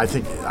going to be. I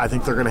think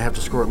they're going to have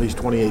to score at least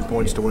 28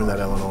 points to win that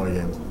Illinois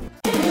game.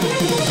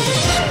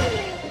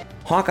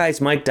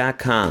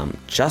 HawkeyesMike.com,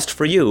 just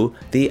for you,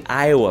 the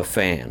Iowa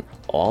fan.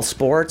 All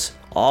sports,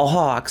 all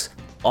Hawks,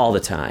 all the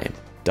time.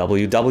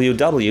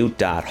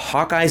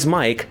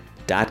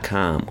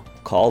 www.HawkeyesMike.com.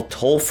 Call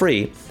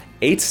toll-free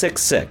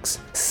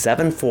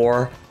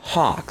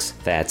 866-74-HAWKS.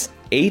 That's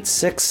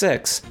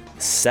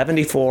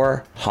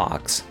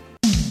 866-74-HAWKS.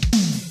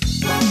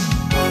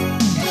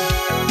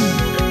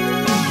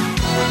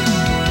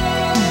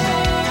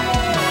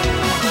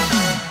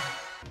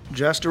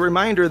 Just a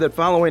reminder that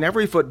following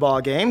every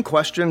football game,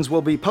 questions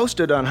will be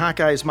posted on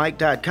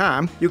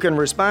HawkeyesMike.com. You can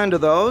respond to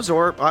those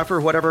or offer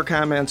whatever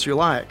comments you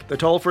like. The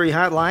toll-free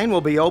hotline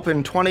will be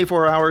open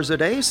 24 hours a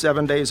day,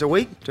 7 days a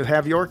week. To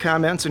have your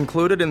comments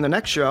included in the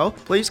next show,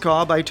 please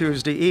call by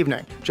Tuesday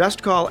evening.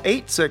 Just call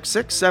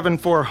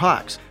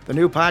 866-74-HAWKS. The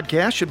new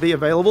podcast should be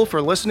available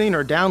for listening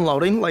or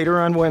downloading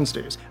later on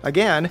Wednesdays.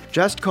 Again,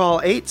 just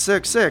call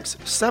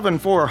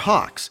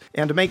 866-74-HAWKS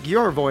and make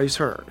your voice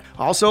heard.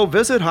 Also,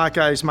 visit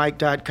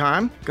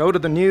HawkeyesMike.com, go to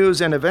the News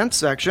and Events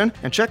section,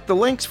 and check the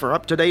links for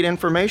up-to-date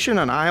information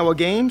on Iowa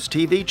games,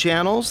 TV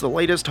channels, the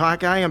latest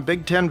Hawkeye and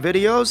Big Ten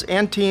videos,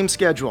 and team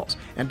schedules.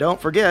 And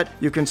don't forget,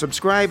 you can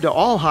subscribe to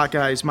all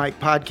Hawkeyes Mike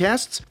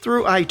podcasts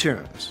through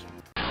iTunes.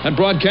 That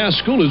broadcast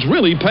school has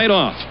really paid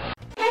off.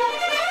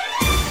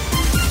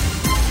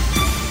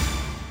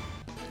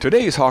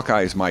 Today's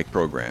Hawkeyes Mike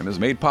program is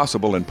made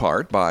possible in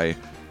part by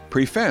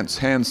Prefense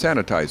Hand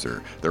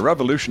Sanitizer, the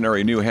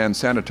revolutionary new hand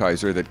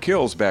sanitizer that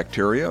kills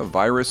bacteria,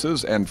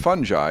 viruses, and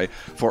fungi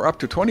for up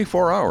to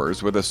 24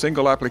 hours with a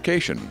single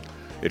application.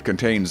 It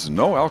contains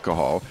no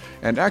alcohol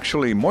and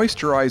actually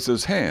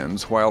moisturizes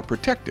hands while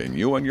protecting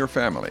you and your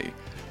family.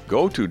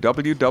 Go to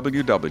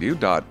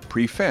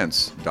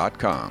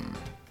www.prefense.com.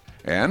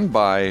 And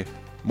by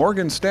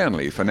Morgan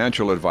Stanley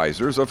Financial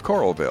Advisors of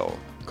Coralville.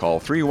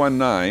 Call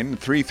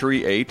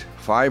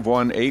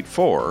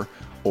 319-338-5184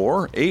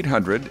 or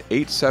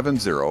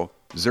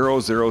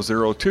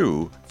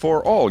 800-870-0002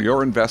 for all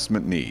your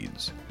investment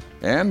needs.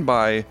 And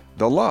by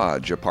The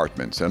Lodge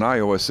Apartments in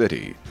Iowa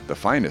City, the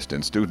finest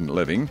in student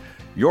living,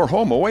 your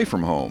home away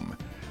from home.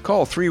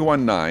 Call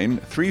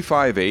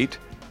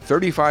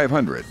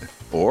 319-358-3500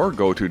 or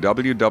go to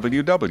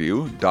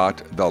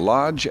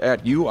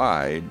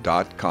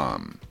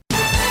www.thelodgeatui.com.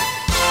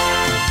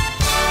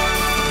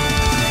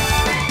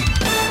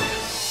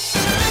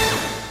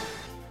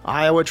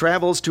 Iowa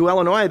travels to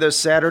Illinois this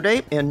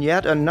Saturday in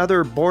yet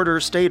another border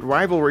state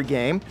rivalry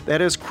game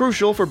that is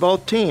crucial for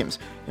both teams.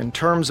 in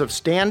terms of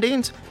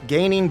standings,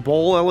 gaining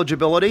bowl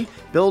eligibility,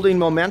 building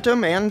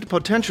momentum, and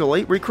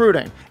potentially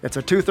recruiting. It's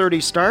a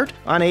 2:30 start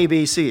on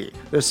ABC.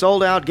 This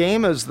sold-out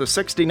game is the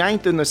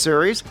 69th in the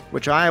series,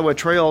 which Iowa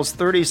trails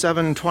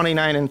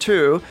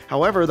 37-29-2.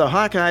 However, the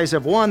Hawkeyes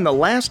have won the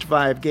last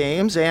 5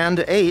 games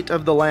and 8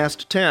 of the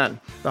last 10.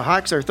 The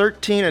Hawks are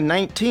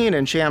 13-19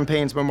 in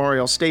Champaign's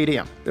Memorial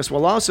Stadium. This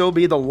will also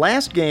be the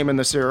last game in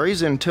the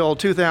series until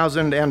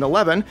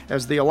 2011,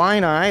 as the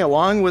Illini,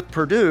 along with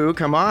Purdue,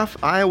 come off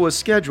Iowa's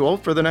schedule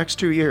for the next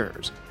 2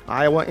 years.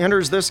 Iowa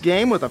enters this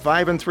game with a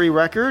 5-3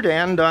 record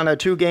and on a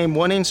 2-game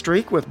winning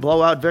streak with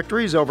blowout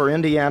victories over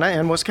Indiana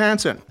and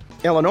Wisconsin.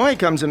 Illinois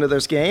comes into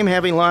this game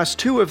having lost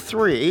 2 of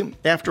 3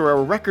 after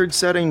a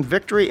record-setting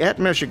victory at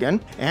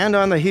Michigan and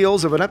on the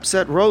heels of an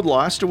upset road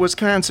loss to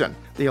Wisconsin.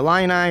 The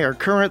Illini are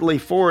currently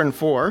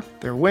 4-4.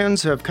 Their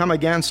wins have come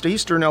against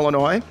Eastern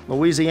Illinois,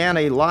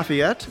 Louisiana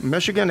Lafayette,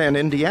 Michigan, and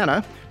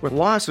Indiana, with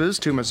losses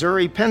to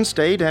Missouri, Penn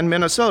State, and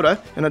Minnesota,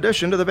 in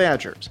addition to the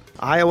Badgers.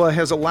 Iowa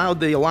has allowed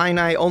the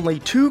Illini only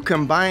 2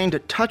 combined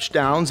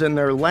touchdowns in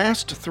their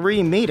last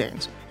 3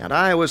 meetings, and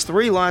Iowa's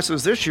 3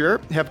 losses this year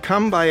have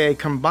come by a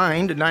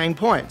combined 9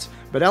 points.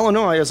 But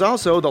Illinois is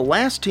also the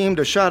last team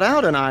to shut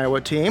out an Iowa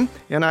team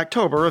in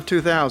October of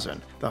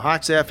 2000. The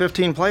Hawks have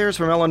 15 players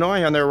from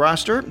Illinois on their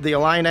roster. The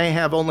Illini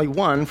have only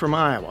 1 from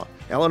Iowa.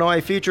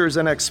 Illinois features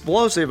an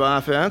explosive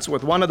offense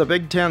with one of the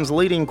Big Ten's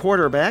leading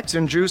quarterbacks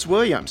in Juice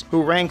Williams,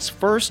 who ranks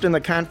first in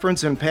the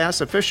conference in pass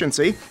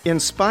efficiency in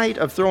spite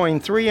of throwing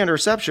 3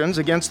 interceptions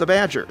against the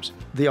Badgers.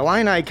 The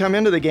Illini come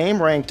into the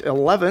game ranked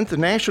 11th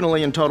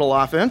nationally in total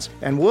offense,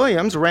 and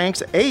Williams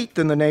ranks 8th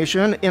in the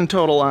nation in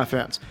total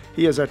offense.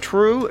 He is a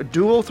true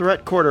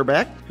dual-threat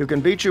quarterback who can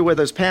beat you with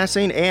his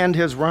passing and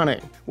his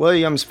running.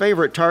 Williams'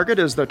 favorite target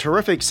is the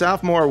terrific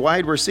sophomore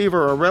wide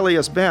receiver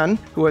Aurelius Ben,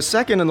 who is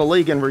second in the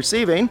league in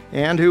receiving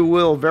and who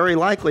will very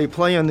likely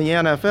play in the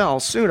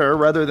NFL sooner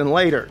rather than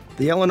later.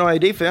 The Illinois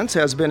defense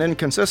has been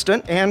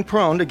inconsistent and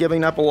prone to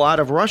giving up a lot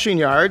of rushing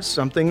yards,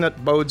 something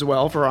that bodes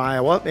well for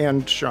Iowa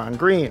and Shawn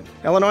Green.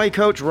 Illinois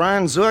coach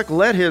Ron Zook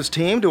led his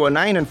team to a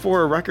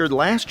 9-4 record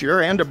last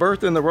year and a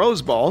berth in the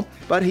Rose Bowl,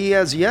 but he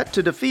has yet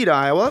to defeat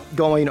Iowa,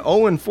 going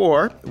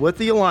 0-4 with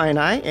the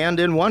Illini and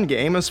in 1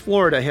 game as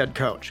Florida head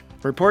coach.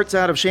 Reports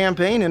out of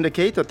Champaign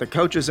indicate that the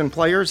coaches and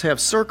players have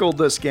circled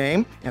this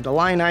game, and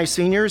Illini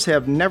seniors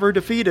have never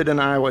defeated an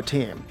Iowa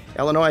team.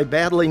 Illinois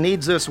badly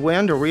needs this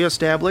win to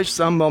reestablish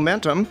some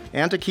momentum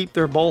and to keep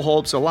their bowl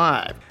hopes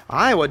alive.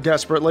 Iowa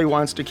desperately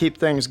wants to keep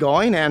things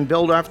going and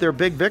build off their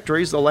big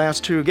victories the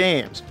last 2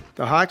 games.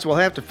 The Hawks will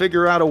have to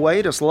figure out a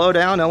way to slow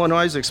down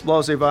Illinois'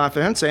 explosive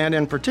offense, and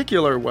in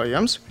particular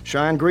Williams.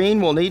 Shawn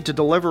Green will need to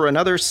deliver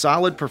another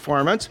solid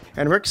performance,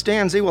 and Rick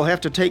Stanzi will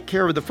have to take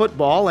care of the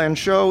football and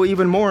show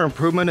even more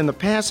improvement in the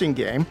passing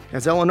game,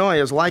 as Illinois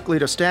is likely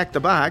to stack the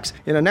box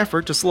in an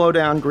effort to slow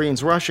down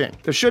Green's rushing.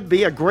 This should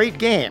be a great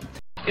game.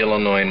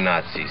 Illinois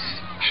Nazis.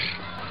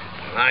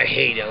 I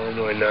hate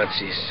Illinois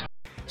Nazis.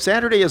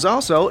 Saturday is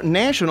also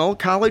National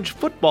College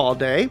Football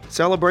Day,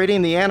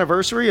 celebrating the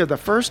anniversary of the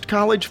first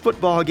college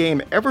football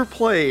game ever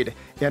played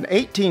in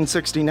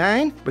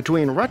 1869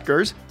 between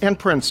Rutgers and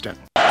Princeton.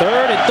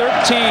 3rd and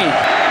 13.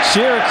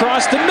 Sheer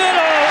across the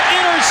middle.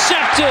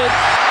 Intercepted.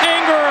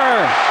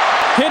 Angerer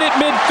hit it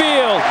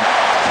midfield.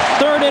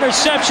 3rd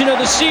interception of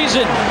the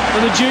season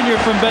for the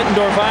junior from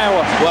Bettendorf,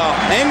 Iowa. Well,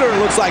 Angerer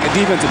looks like a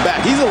defensive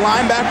back. He's a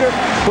linebacker,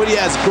 but he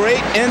has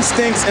great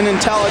instincts and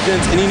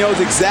intelligence, and he knows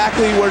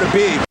exactly where to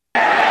be.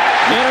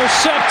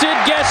 Intercepted,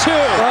 guess who?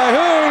 By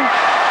who?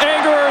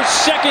 Angerer's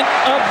 2nd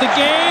of the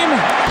game.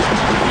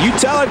 You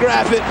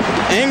telegraph it,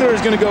 Angerer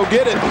is going to go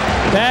get it.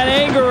 Pat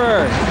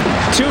Angerer,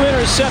 2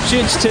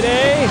 interceptions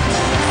today,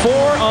 4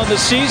 on the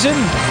season.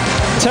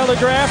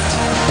 Telegraphed,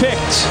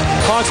 picked.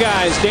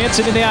 Hawkeyes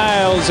dancing in the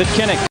aisles at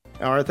Kinnick.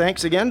 Our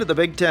thanks again to the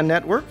Big Ten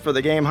Network for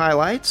the game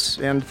highlights,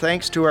 and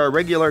thanks to our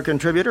regular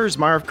contributors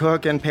Marv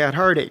Cook and Pat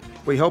Hardy.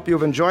 We hope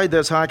you've enjoyed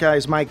this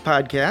Hawkeyes Mike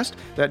podcast,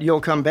 that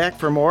you'll come back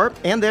for more,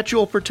 and that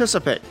you'll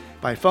participate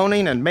by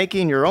phoning and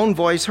making your own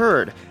voice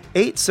heard.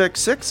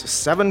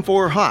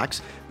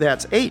 866-74-HAWKS.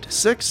 That's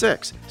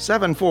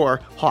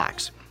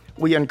 866-74-HAWKS.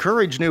 We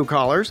encourage new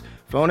callers.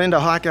 Phone into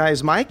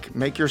Hawkeyes Mike,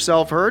 make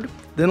yourself heard,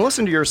 then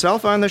listen to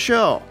yourself on the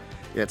show.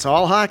 It's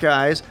all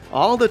Hawkeyes,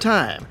 all the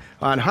time,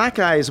 on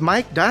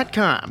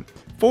HawkeyesMike.com.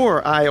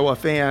 For Iowa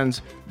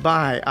fans,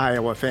 by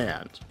Iowa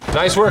fans.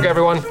 Nice work,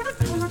 everyone.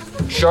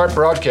 Sharp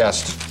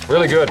broadcast.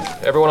 Really good.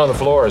 Everyone on the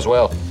floor as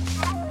well.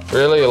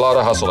 Really a lot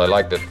of hustle. I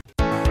liked it.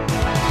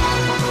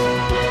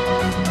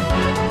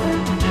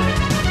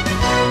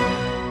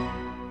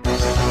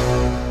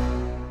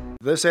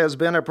 This has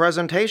been a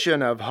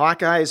presentation of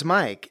Hawkeyes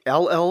Mike,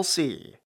 LLC.